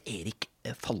så var jo Erik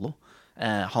Fallo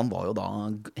Han var jo da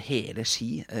hele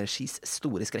skis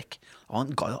store skrekk. Han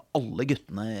ga jo alle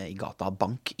guttene i gata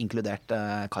bank, inkludert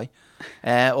Kai.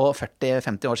 Og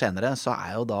 40-50 år senere så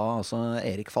jo da altså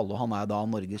Erik Fallo, han jo da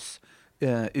Norges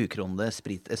ukronede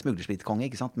smuglerspritkonge,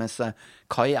 ikke sant? Mens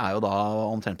Kai jo da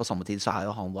omtrent på samme tid, så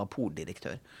jo han da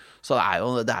poldirektør. Så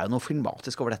det jo noe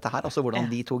filmatisk over dette her, altså hvordan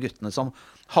de to guttene som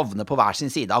havner på hver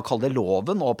sin side av, kall det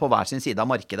loven, og på hver sin side av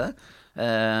markedet,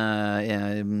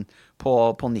 på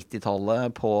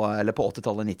 90-tallet, eller på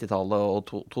 80-tallet, 90-tallet og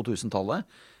 2000-tallet,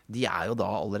 de jo da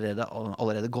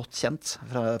allerede godt kjent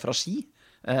fra ski.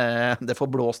 Det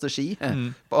forblåste ski,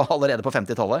 allerede på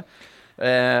 50-tallet.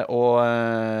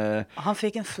 Han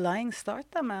fikk en flying start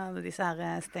da, med disse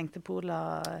her stengte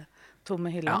poler, tomme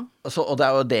hyllene. Ja, og det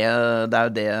jo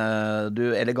det du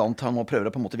elegant nå prøver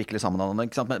å på en måte vikle sammen av det,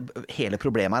 ikke sant? Men hele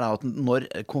problemet her at når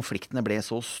konfliktene ble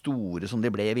så store som de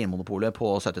ble i Vinmonopolet på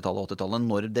 70-tallet og 80-tallet,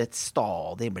 når det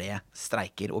stadig ble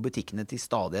streiker, og butikkene til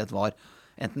stadighet var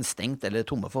enten stengt eller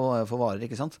tomme for varer,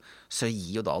 ikke sant? Så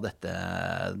gir jo da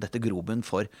dette grobunn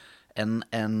for en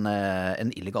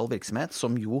illegal virksomhet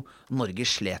som jo Norge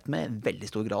slet med i veldig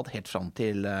stor grad helt fram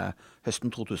til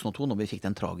høsten 2002 når vi fikk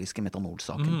den tragiske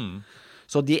metanolsaken.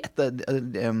 Så det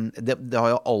har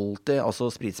jo alltid,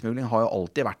 altså spritsmugling har jo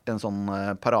alltid vært en sånn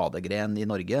paradegren i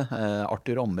Norge.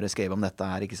 Arthur Omre skrev om dette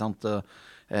her, ikke sant?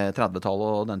 30-tallet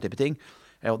og den type ting.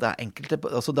 Og det enkelte,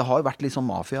 altså det har jo vært litt sånn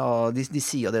mafia, de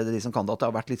sier det, de som kan det, at det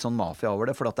har vært litt sånn mafia over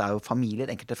det, for at det jo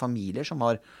enkelte familier som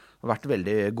har vært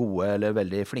veldig gode eller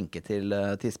veldig flinke til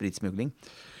spritsmugling.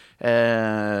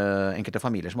 Enkelte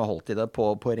familier som har holdt i det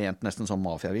på rent nesten sånn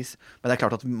mafiavis. Men det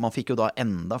klart at man fikk jo da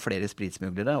enda flere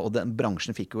spritsmuglere, og den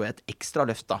bransjen fikk jo et ekstra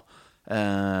løft da,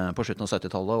 på slutten av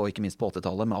 70-tallet og ikke minst på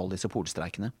 80-tallet med alle disse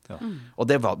polstreikene. Ja. Og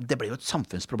det ble jo et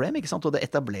samfunnsproblem, ikke sant? Og det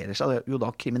etablerer seg jo da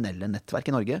kriminelle nettverk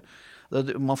i Norge.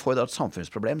 Man får jo da et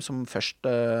samfunnsproblem som først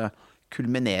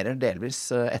kulminerer delvis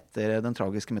etter den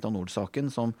tragiske metanolsaken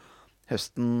som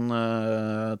høsten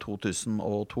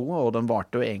 2002, og den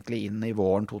varte jo egentlig inn i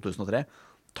våren 2003,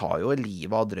 tar jo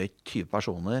livet av drøyt 20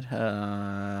 personer,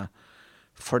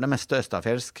 for det meste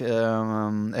østafjells,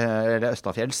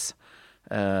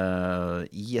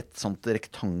 i et sånt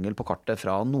rektangel på kartet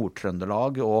fra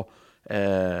Nord-Trøndelag og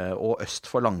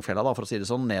øst for Langfjella, da, for å si det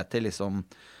sånn, ned til liksom,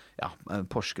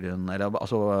 Porsgrunn, eller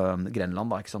altså Grenland,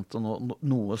 da, ikke sant?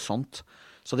 Noe sånt.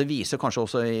 Så det viser kanskje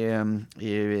også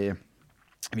i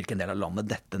hvilken del av landet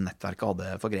dette nettverket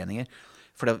hadde forgreninger.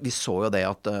 For vi så jo det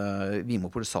at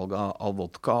Vinmonopolets salg av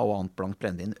vodka og annet blankt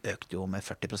brennevin økte jo med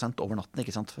 40% over natten,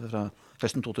 ikke sant? Fra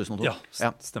høsten 2002. Ja,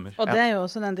 stemmer. Og det jo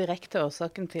også den direkte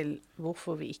årsaken til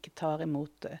hvorfor vi ikke tar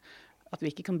imot, at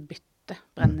vi ikke kan bytte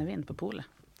brennevin på polet.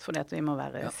 Fordi at vi må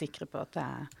være sikre på at det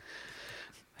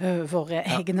våre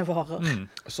egne varer.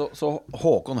 Så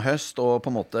Håkon Høst og på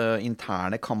en måte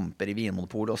interne kamper i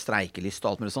Vinmonopolet og streikelyst og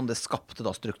alt mulig sånn, det skapte da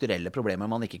strukturelle problemer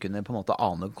man ikke kunne på en måte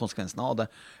ane konsekvensene av, og det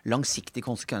langsiktige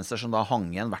konsekvenser som da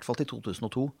hang igjen, i hvert fall til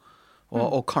 2002.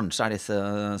 Og kanskje disse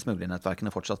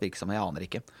smuglernettverkene fortsatt virksomme, jeg aner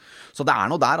ikke. Så det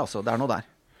noe der, altså. Det noe der.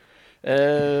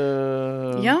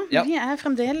 Vi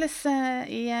fremdeles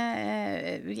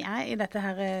i dette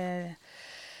her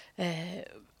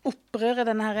opprøret,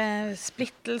 denne her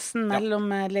splittelsen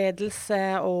mellom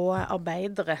ledelse og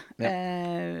arbeidere.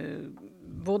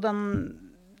 Hvordan,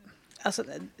 altså,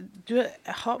 du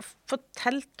har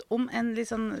fortalt om en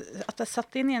liksom, at det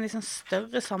satt inn i en liksom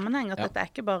større sammenheng, at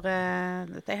dette ikke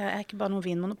bare noe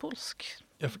vinmonopolsk.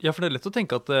 Ja, for det lett å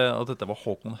tenke at dette var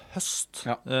Håkon Høst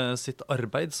sitt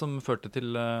arbeid som førte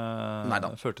til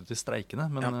streikene.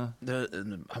 Men,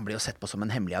 han ble jo sett på som en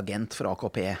hemmelig agent for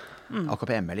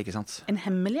AKP-ML, ikke sant? En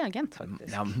hemmelig agent, faktisk.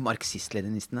 Ja,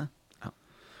 marxist-leninistene. Ja.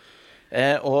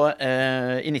 Og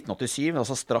i 1987,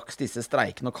 altså straks disse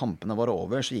streikene og kampene var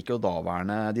over, så gikk jo de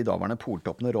daværende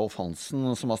poltoppene Rolf Hansen,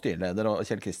 som var styreleder, og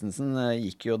Kjell Christensen,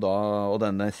 og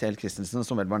denne Kjell Christensen,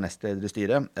 som vel var nestleder i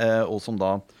styret, og som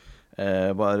da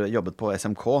jobbet på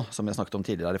SMK, som jeg snakket om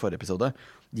tidligere i forrige episode.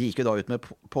 De gikk jo da ut med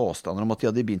påstander om at de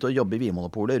hadde begynt å jobbe i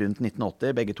Vinmonopolet rundt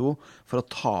 1980, begge to, for å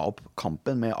ta opp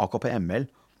kampen med AKP-ML,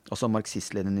 altså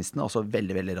marxist-leninistene, altså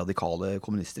veldig, veldig radikale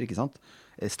kommunister, ikke sant?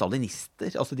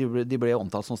 Stalinister, altså de ble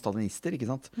omtalt som stalinister, ikke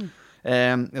sant?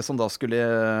 Som da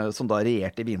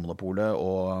regjerte i Vinmonopolet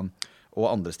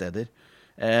og andre steder.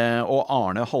 Og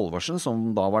Arne Halvorsen,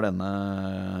 som da var denne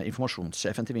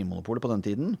informasjonssjefen til Vinmonopolet på den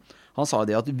tiden, han sa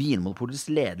det at Vinmonopolets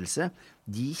ledelse,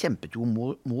 de kjempet jo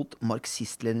mot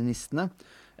marxist-leninistene,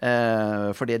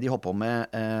 fordi de holdt på med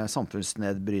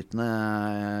samfunnsnedbrytende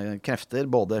krefter,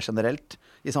 både generelt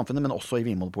i samfunnet, men også i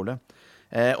Vinmonopolet.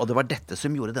 Og det var dette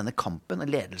som gjorde denne kampen,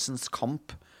 ledelsens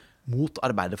kamp mot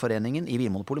arbeiderforeningen i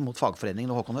Vinmonopolet, mot fagforeningen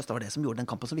og Håkon Høst. Det var det som gjorde den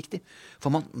kampen så viktig. For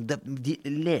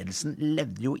ledelsen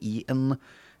levde jo i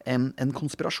en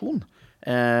konspirasjon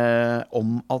om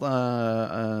at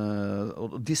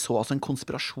de så altså en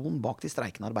konspirasjon bak de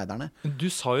streikende arbeiderne. Du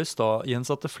sa jo i stad,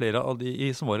 Jens, at flere av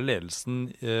de som var i ledelsen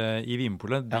i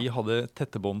Vinmonopolet, de hadde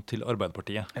tette bånd til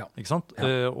Arbeiderpartiet. Ja. Ikke sant? Ja.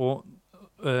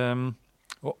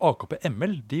 Og AKP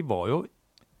ML, de var jo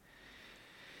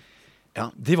Ja.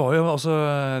 De så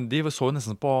jo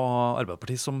nesten på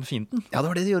Arbeiderpartiet som fienden. Ja, det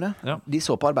var det de gjorde. Ja. De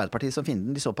så på Arbeiderpartiet som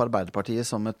fienden. De så på Arbeiderpartiet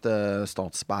som et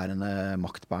statsbærende,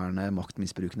 maktbærende,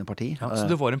 maktmisbrukende parti. Ja,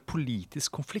 så det var en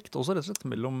politisk konflikt også, rett og slett,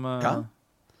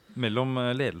 mellom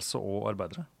ledelse og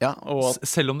arbeidere. Ja, og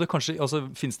Selv om det kanskje,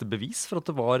 finnes det bevis for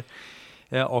at det var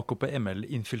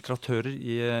AKP-ML-infiltratører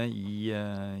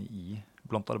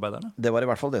blant arbeiderne? det var i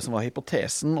hvert fall det som var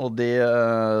hypotesen, og det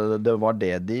var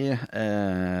det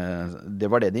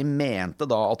de mente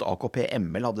da, at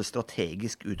AKP-ML hadde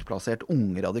strategisk utplassert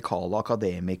unge radikale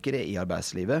akademikere i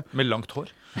arbeidslivet. Med langt hår.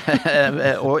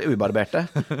 Og ubarberte.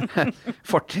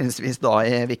 Fortrinnsvis da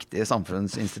i viktige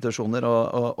samfunnsinstitusjoner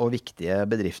og viktige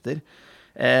bedrifter.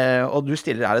 Og du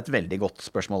stiller her et veldig godt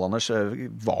spørsmål, Anders.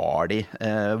 Var de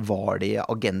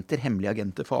agenter, hemmelige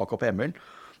agenter for AKP-ML?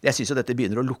 Jeg synes jo dette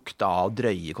begynner å lukte av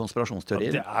drøye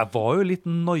konspirasjonsteorier. Ja, det var jo litt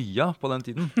noia på den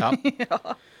tiden. Ja.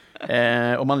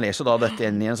 Og man leser da dette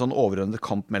inn i en sånn overordnet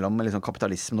kamp mellom liksom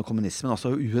kapitalismen og kommunismen,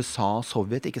 altså USA og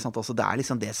Sovjet, ikke sant? Altså det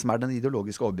liksom det som den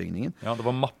ideologiske overbygningen. Ja, det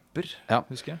var mapper, Ja.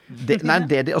 husker jeg.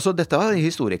 Dette har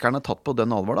historikerne tatt på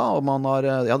den alvor da, og man har,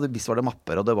 visst var det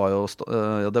mapper, og det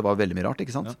var veldig mye rart,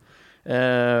 ikke sant? Ja.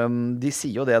 De sier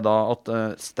jo det da at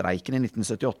streiken i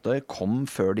 1978 kom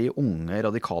før de unge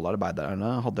radikale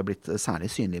arbeiderne hadde blitt særlig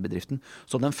synlige i bedriften.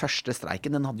 Så den første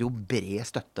streiken, den hadde jo bred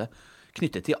støtte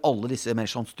knyttet til alle disse mer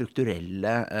sånn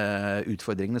strukturelle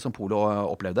utfordringene som Polet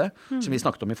opplevde, som vi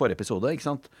snakket om i forrige episode, ikke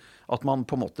sant? At man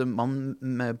på en måte,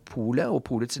 med Polet og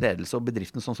Polets ledelse og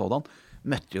bedriften som sådan,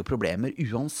 møtte jo problemer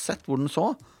uansett hvor den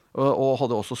så, og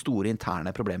hadde også store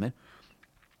interne problemer.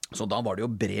 Så da var det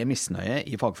jo bred misnøye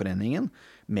i fagforeningen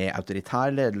med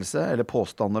autoritær ledelse, eller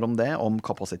påstander om det, om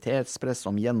kapasitetspress,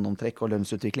 om gjennomtrekk og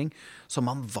lønnsutvikling. Så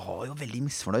man var jo veldig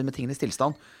misfornøyd med tingenes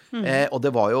tilstand. Og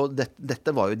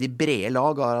dette var jo de brede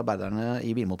lag av arbeiderne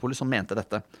i Vinmonopolet som mente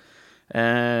dette.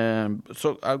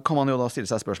 Så kan man jo da stille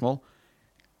seg spørsmål,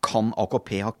 kan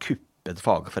AKP ha kuppet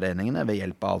fagforeningene ved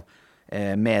hjelp av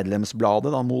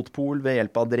medlemsbladet da, mot Pol, ved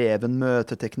hjelp av dreven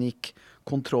møteteknikk,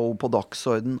 kontroll på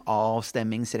dagsorden,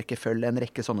 avstemmingsrekkefølge, en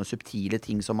rekke sånne subtile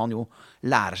ting som man jo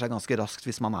lærer seg ganske raskt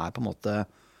hvis man på en måte,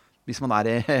 hvis man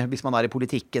er i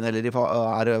politikken eller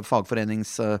er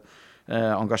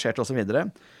fagforeningsengasjert og så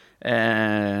videre.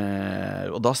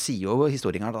 Og da sier jo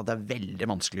historikerne at det er veldig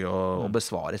vanskelig å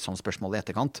besvare et sånt spørsmål i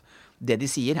etterkant. Det de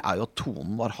sier jo at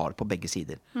tonen var hard på begge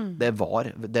sider. Det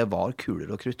var kuler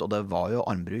og krutt, og det var jo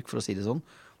armbruk, for å si det sånn.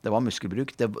 Det var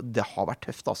muskelbruk. Det har vært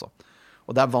tøft, altså.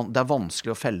 Og det er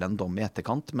vanskelig å felle en dom i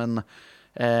etterkant, men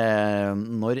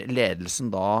når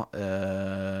ledelsen da,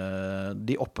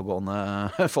 de oppegående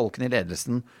folkene i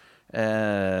ledelsen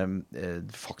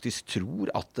faktisk tror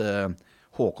at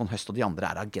Håkon Høst og de andre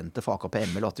agenter for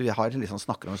AKP-ML, og at vi liksom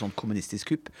snakker om en sånn kommunistisk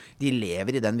kupp. De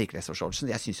lever i den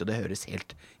virkelighetsforståelsen. Jeg synes jo det høres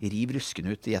helt riv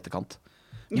ruskende ut i etterkant.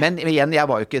 Men igjen, jeg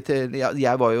var jo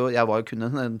kun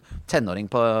en tenåring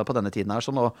på denne tiden her,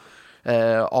 sånn, og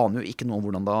aner jo ikke noe om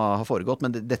hvordan det har foregått,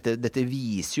 men dette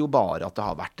viser jo bare at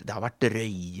det har vært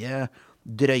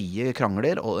drøye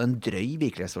krangler og en drøy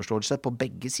virkelighetsforståelse på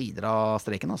begge sider av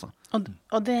streken, altså.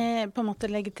 Og det på en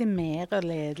måte legitimerer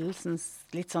ledelsens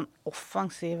litt sånn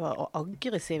offensive og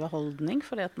aggressive holdning,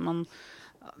 fordi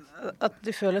at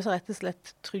de føler seg rett og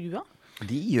slett trua.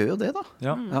 De gjør jo det da.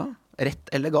 Ja. Ja, rett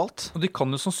eller galt. Og de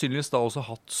kan jo sannsynligvis da også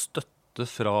hatt støtte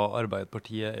fra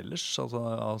Arbeiderpartiet ellers,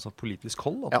 altså politisk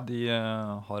hold, at de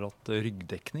har hatt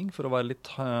ryggdekning for å være litt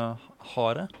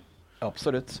harde.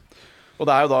 Absolutt. Og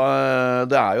det er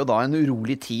jo da en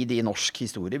urolig tid i norsk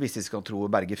historie, hvis vi skal tro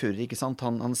Berge Furre, ikke sant?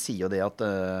 Han sier jo det at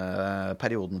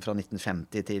perioden fra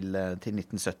 1950 til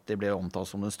 1970 ble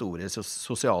omtalt som den store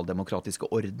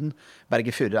sosialdemokratiske orden.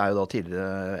 Berge Furre jo da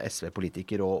tidligere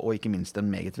SV-politiker og ikke minst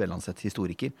en meget velansett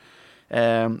historiker.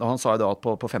 Og han sa jo da at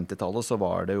på 50-tallet så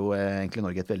var det jo egentlig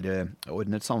Norge et veldig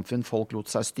ordnet samfunn. Folk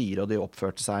lot seg styre, og de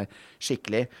oppførte seg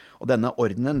skikkelig. Og denne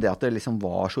ordenen, det at det liksom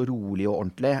var så rolig og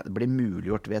ordentlig, det ble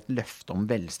muliggjort ved et løfte om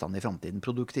velstand i fremtiden.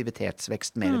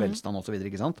 Produktivitetsvekst, mer velstand og så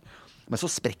videre, ikke sant? Men så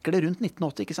sprekker det rundt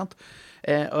 1980, ikke sant?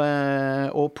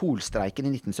 Og polstreiken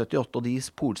i 1978, og de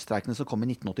polstreikene som kom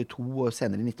i 1982 og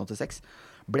senere i 1986,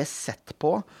 ble sett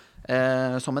på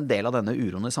som en del av denne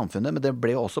uroen i samfunnet, men det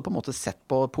ble jo også på en måte sett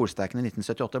på, polstreiken i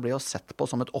 1978 ble jo sett på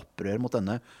som et opprør mot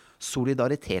denne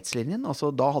solidaritetslinjen.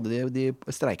 Altså da hadde de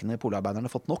streikende polarbeiderne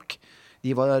fått nok.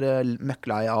 De var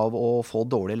møkklei av å få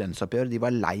dårlige lønnsoppgjør, de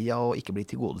var lei av å ikke bli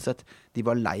tilgodesett, de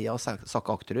var lei av å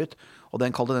sakke akterut, og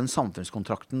den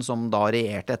samfunnskontrakten som da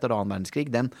regjerte etter annen verdenskrig,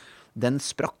 den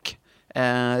sprakk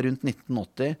rundt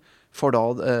 1980,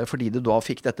 fordi du da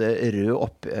fikk dette røde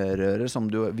opprøret som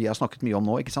vi har snakket mye om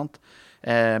nå, ikke sant?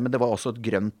 Men det var også et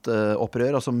grønt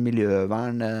opprør, altså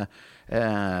miljøvern,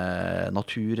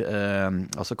 natur,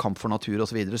 altså kamp for natur og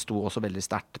så videre, sto også veldig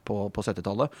sterkt på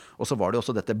 70-tallet. Og så var det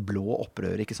også dette blå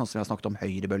opprøret, ikke sant, som vi har snakket om,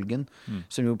 høyrebølgen,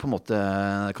 som jo på en måte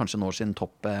kanskje når sin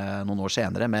topp noen år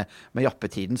senere, med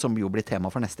jappetiden, som jo blir tema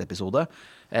for neste episode.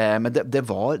 Men det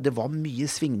var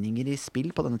mye svingninger i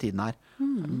spill på denne tiden her.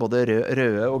 Både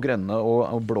røde og grønne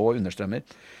og blå understrømmer.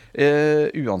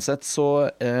 Uansett så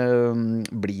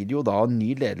blir det jo da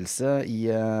ny ledelse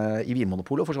i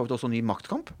Vinmonopolet, og for så vidt også ny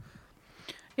maktkamp.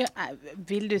 Ja,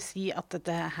 vil du si at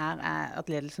dette her at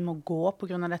ledelsen må gå på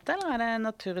grunn av dette, eller det en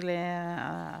naturlig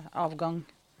avgang?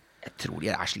 Jeg tror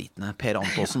de slitne. Per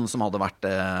Antonsen, som hadde vært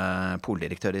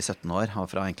poldirektør i 17 år,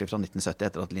 egentlig fra 1970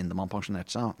 etter at Lindemann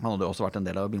pensjonerte seg. Han hadde også vært en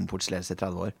del av Vinmonopolets ledelse i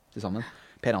 30 år til sammen.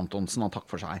 Per Antonsen, han takk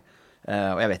for seg.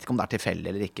 Og jeg vet ikke om det tilfeldig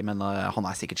eller ikke, men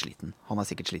han sikkert sliten.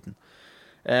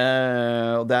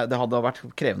 Og det hadde vært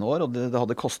krevende år, og det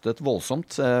hadde kostet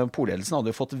voldsomt. Polledelsen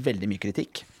hadde jo fått veldig mye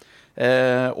kritikk.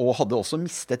 Og hadde også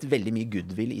mistet veldig mye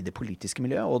goodwill i det politiske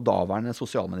miljøet, og daværende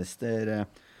sosialminister,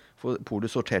 for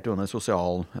Polet sorterte jo under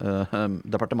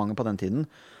sosialdepartementet på den tiden,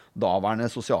 daværende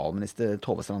sosialminister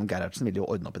Tove Strand Gerhardsen ville jo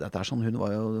ordne opp i dette her, sånn. Hun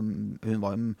var jo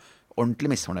ordentlig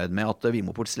misfornøyd med at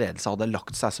Vinmonopolets ledelse hadde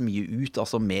lagt seg så mye ut,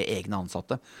 altså med egne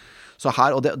ansatte. Så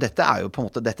her, og dette jo på en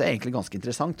måte, dette egentlig ganske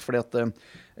interessant, fordi at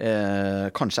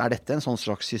kanskje dette en sånn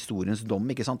slags historiens dom,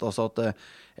 ikke sant? Altså at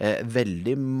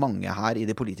veldig mange her i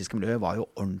det politiske miljøet var jo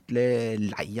ordentlig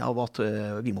lei av at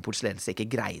Vinmonopolets ledelse ikke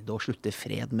greide å slutte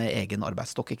fred med egen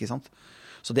arbeidsstokk, ikke sant?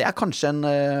 Så det kanskje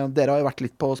dere har jo vært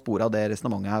litt på sporet av det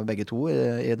resonemanget her begge to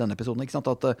i denne episoden, ikke sant?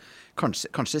 At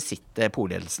kanskje sitter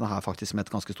polledelsen her faktisk med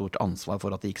et ganske stort ansvar for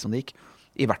at det gikk som det gikk.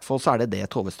 I hvert fall så det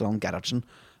Tove Strand Gerhardsen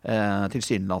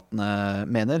tilsynelatende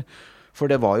mener. For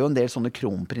det var jo en del sånne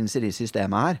kronprinser i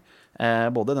systemet her.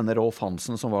 Både denne Rolf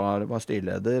Hansen som var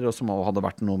styreleder, og som hadde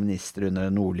vært noen minister under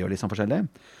Nordli og litt sånn forskjellig.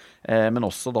 Men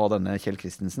også da denne Kjell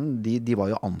Christensen, de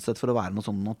var jo ansett for å være noen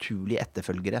sånne naturlige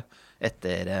etterfølgere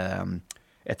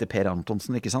etter Per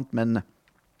Antonsen, ikke sant? Men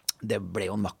det ble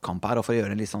jo en maktkamp her, og for å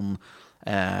gjøre en litt sånn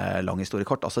lang historie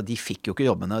kort, altså de fikk jo ikke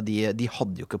jobbene, de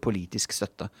hadde jo ikke politisk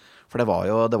støtte, for det var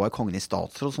jo kongen i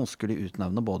statsråd som skulle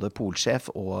utnevne både polsjef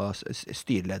og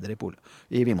styreleder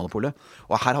i Vinmonopolet,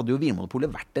 og her hadde jo Vinmonopolet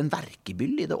vært en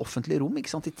verkebyll i det offentlige rom, ikke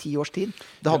sant, i 10 års tid.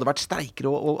 Det hadde vært streiker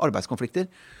og arbeidskonflikter,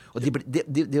 og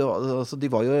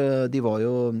de var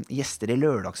jo gjester i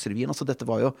Lørdagsrevyen, altså dette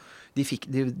var jo,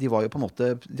 de var jo på en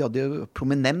måte, de hadde jo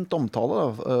prominent omtale,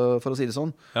 for å si det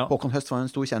sånn. Ja. Håkon Høst var en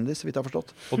stor kjendis, så vidt jeg har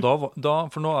forstått. Og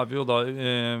for nå vi jo da,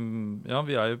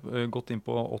 vi jo gått inn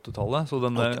på 80-tallet, så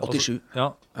 87.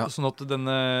 Sånn at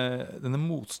denne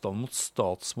motstanden mot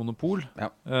statsmonopol,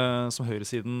 som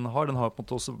høyresiden har, den har på en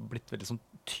måte også blitt veldig sånn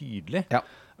tydelig. Ja.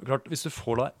 Klart, hvis du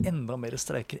får da enda mer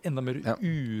streiker, enda mer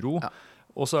uro,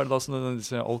 og så det da sånne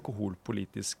disse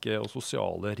alkoholpolitiske og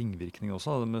sosiale ringvirkninger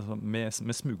også, med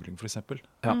smugling for eksempel.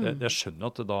 Ja. Jeg skjønner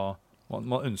at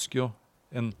man ønsker jo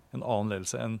en annen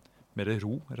ledelse, en mer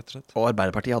ro, rett og slett. Og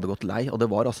Arbeiderpartiet hadde gått lei, og det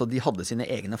var altså, de hadde sine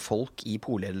egne folk i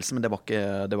polledelsen, men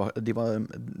de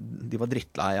var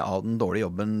drittlei av den dårlige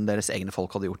jobben deres egne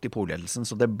folk hadde gjort i polledelsen,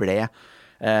 så det ble,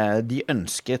 de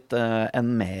ønsket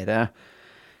en mer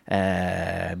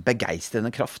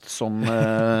begeistrende kraft som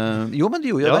jo, men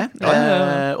de gjorde jo det.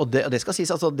 Og det skal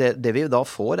sies, altså det vi da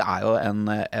får jo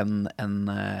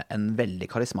en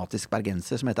veldig karismatisk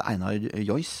bergenser som heter Einar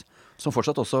Joyce, som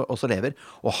fortsatt også lever,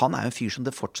 og han jo en fyr som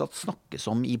det fortsatt snakkes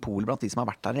om i Polen blant de som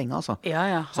har vært der lenge, altså.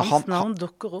 Ja, hans navn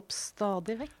dukker opp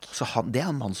stadig vekk. Så det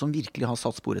en mann som virkelig har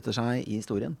satt spor etter seg i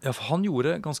historien. Ja, for han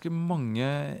gjorde ganske mange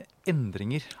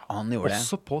endringer,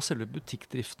 også på selve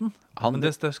butikkdriften. Men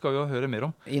det skal vi jo høre mer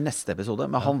om. I neste episode,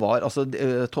 men han var, altså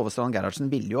Tove Strand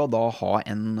Gerhardsen ville jo da ha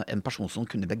en person som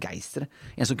kunne begeistre,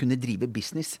 en som kunne drive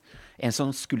business, en som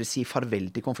skulle si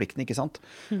farvel til konflikten, ikke sant?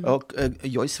 Og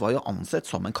Joyce var jo ansett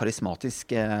som en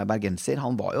karismatisk bergenser.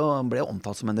 Han ble jo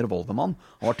omtalt som en revolvermann.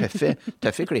 Han var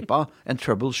tøff i klippa, en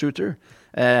troubleshooter,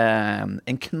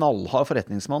 en knallhard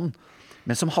forretningsmann,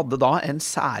 men som hadde da en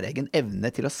særegen evne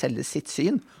til å selge sitt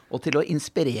syn, og til å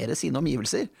inspirere sine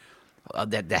omgivelser.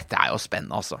 Dette jo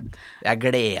spennende, altså. Jeg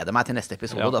gleder meg til neste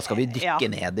episode. Da skal vi dykke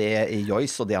ned i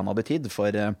Joyce og det han har betydd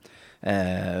for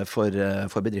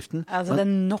bedriften. Altså, det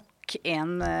nok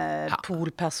en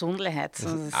polpersonlighet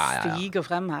som stiger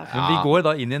frem her. Men vi går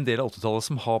da inn i en del av 80-tallet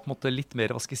som har på en måte litt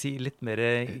mer, hva skal jeg si, litt mer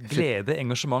glede,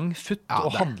 engasjement, futt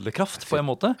og handlekraft på en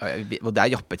måte. Og det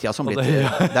jappetida som blir til.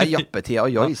 Det jappetida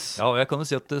og Joyce. Ja, og jeg kan jo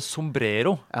si at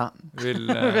sombrero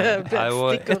jo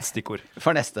et stikkord.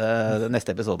 For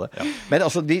neste episode. Men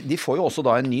altså, de får jo også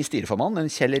da en ny styreformann,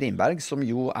 en Kjell Rimberg, som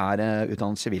jo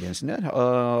utdannet sivilingeniør.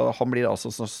 Han blir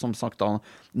altså, som sagt, da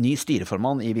ny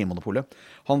styreformann i Vinmonopolet.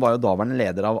 Han var jo daværende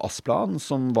leder av Asplan,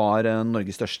 som var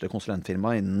Norges største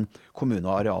konsulentfirma innen kommune-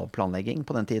 og arealplanlegging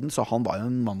på den tiden, så han var jo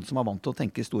en mann som var vant til å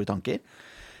tenke store tanker.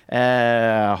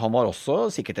 Han var også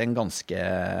sikkert en ganske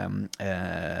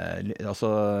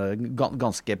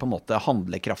på en måte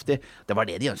handlekraftig. Det var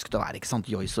det de ønsket å være, ikke sant?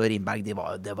 Joyce og Rimberg,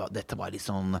 dette var litt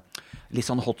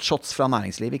sånn hotshots fra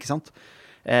næringslivet, ikke sant?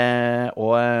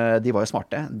 Og de var jo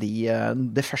smarte.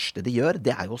 Det første de gjør,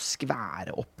 det jo å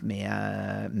skvære opp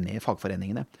med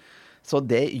fagforeningene. Så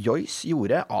det Joyce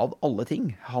gjorde av alle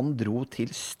ting, han dro til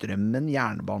Strømmen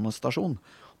jernbanestasjon,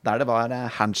 der det var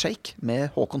handshake med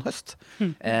Håkon Høst.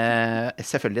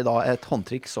 Selvfølgelig da et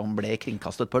håndtrykk som ble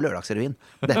kringkastet på Lørdagsrevyen.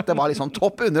 Dette var liksom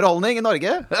topp underholdning i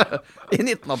Norge i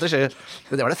 1987.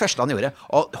 Det var det første han gjorde.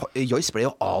 Og Joyce ble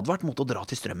jo advart mot å dra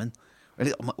til Strømmen.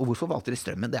 Og hvorfor valgte de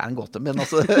Strømmen? Det en gåte. Men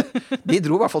altså, de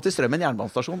dro i hvert fall til Strømmen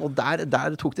jernbanestasjon, og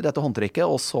der tok de dette håndtrykket,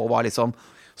 og så var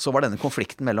denne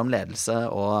konflikten mellom ledelse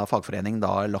og fagforening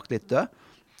da lagt litt død.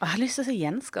 Jeg har lyst til å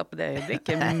gjenskape det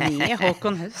øyeblikket med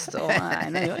Håkon Høst og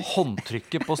Einar Joyce.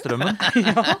 Håndtrykket på Strømmen.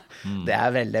 Det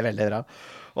veldig, veldig bra.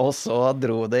 Og så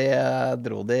dro de,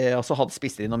 og så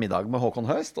spiste de noen middag med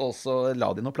Håkon Høst, og så la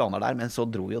de noen planer der, men så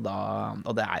dro jo da,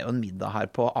 og det jo en middag her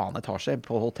på annen etasje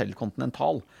på Hotell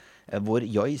Continental, hvor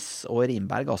Joyce og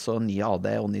Rimberg, altså ny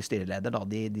AD og ny styreleder, da,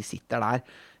 de sitter der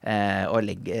og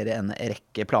legger en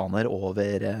rekke planer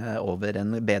over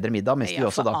en bedre middag. Mens de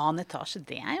også, for annen etasje,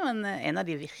 det jo en av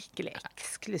de virkelig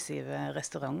eksklusive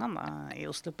restaurantene da, i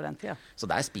Oslo på den tida. Så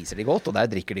der spiser de godt, og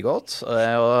der drikker de godt.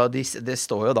 Og det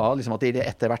står jo da liksom at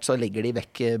etter hvert så legger de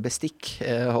vekk bestikk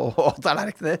og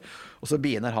tallerkener, og så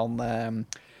begynner han...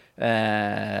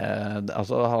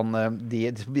 de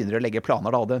begynner å legge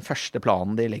planer da. Den første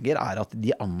planen de legger at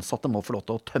de ansatte må få lov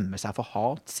til å tømme seg for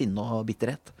hat, sinne og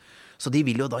bitterhet. Så de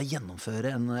vil jo da gjennomføre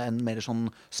en mer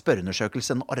sånn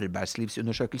spørreundersøkelse, en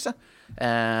arbeidslivsundersøkelse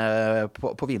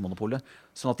på Vinmonopolet,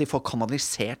 sånn at de får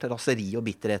kanalisert raseri og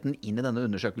bitterheten inn i denne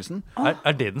undersøkelsen.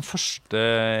 Det den første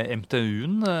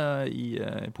MTU-en i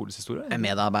Polets historie?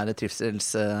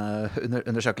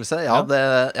 Medarbeidertrivselsundersøkelse,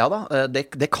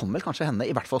 det kan vel kanskje hende.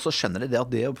 I hvert fall så skjønner de det at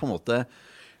det på en måte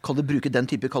kan du bruke den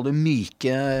type, kall det myke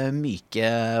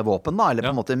våpen da, eller på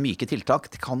en måte myke tiltak,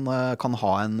 kan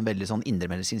ha en veldig sånn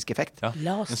indremedisinsk effekt.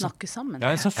 La oss snakke sammen.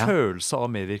 En sånn følelse av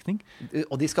medvirkning.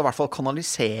 Og de skal i hvert fall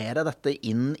kanalisere dette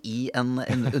inn i en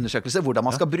undersøkelse. Hvordan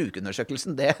man skal bruke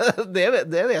undersøkelsen, det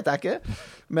vet jeg ikke.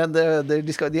 Men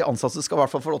de ansatte skal i hvert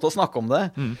fall få lov til å snakke om det.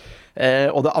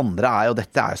 Og det andre jo,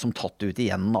 dette som tatt ut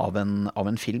igjen av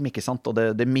en film, ikke sant?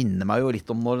 Og det minner meg jo litt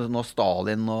om når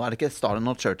Stalin, og det ikke Stalin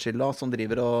og Churchill da, som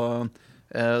driver og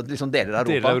liksom deler av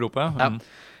Europa.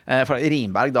 For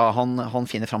Rimberg da, han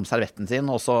finner fram servetten sin,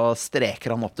 og så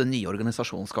streker han opp det nye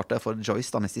organisasjonskartet for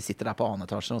Joyce da, mens de sitter der på annen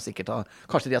etasje, og sikkert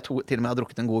kanskje de til og med har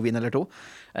drukket en god vin eller to.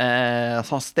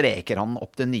 Så streker han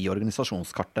opp det nye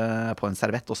organisasjonskartet på en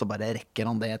servett, og så bare rekker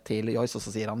han det til Joyce, og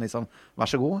så sier han liksom, vær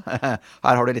så god,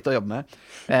 her har du litt å jobbe med.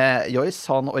 Joyce,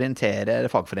 han orienterer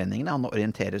fagforeningene, han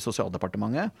orienterer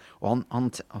Sosialdepartementet, og han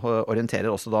orienterer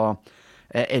også da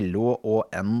LO og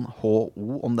NHO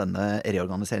om denne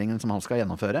reorganiseringen som han skal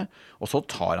gjennomføre, og så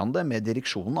tar han det med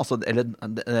direksjonen, eller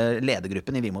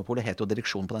ledergruppen i Vinmonopolet heter jo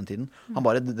direksjon på den tiden. Han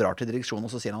bare drar til direksjonen,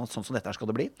 og så sier han at sånn som dette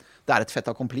skal det bli. Det et fait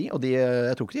accompli, og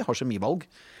jeg tror ikke de har så mye valg.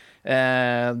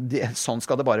 Sånn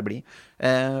skal det bare bli.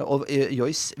 Og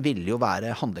Joyce ville jo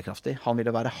være handlekraftig. Han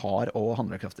ville være hard og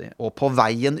handlekraftig. Og på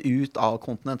veien ut av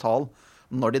Continental,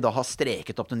 når de da har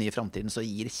streket opp den nye fremtiden, så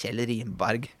gir Kjell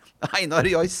Rimberg Einar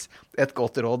Joyce et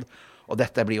godt råd. Og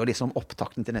dette blir jo liksom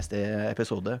opptakten til neste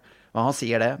episode. Men han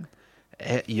sier det.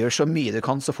 Gjør så mye du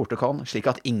kan, så fort du kan,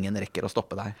 slik at ingen rekker å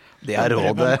stoppe deg. Det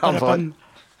rådet han får.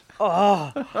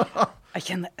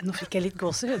 Nå fikk jeg litt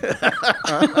gåsehud.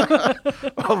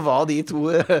 Og hva de to,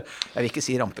 jeg vil ikke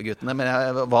si rampeguttene, men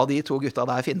hva de to gutta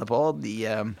der finner på,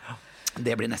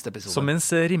 Det blir neste episode. Så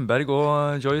mens Rimberg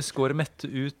og Joyce går mette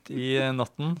ut i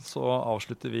natten, så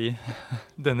avslutter vi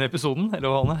denne episoden,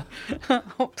 eller hva, Anne?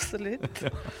 Absolutt.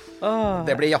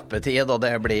 Det blir jappetid, og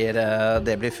det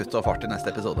blir futt og fart i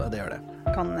neste episode. Det gjør det.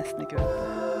 Kan nesten ikke vente.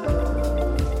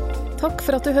 Takk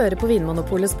for at du hører på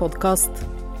Vinmonopolets podcast.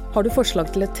 Har du forslag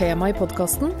til et tema i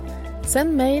podcasten?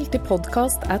 Send mail til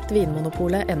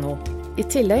podcast@vinmonopolet.no. I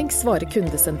tillegg svarer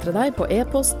kundesenteret deg på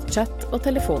e-post, chat og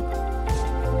telefon.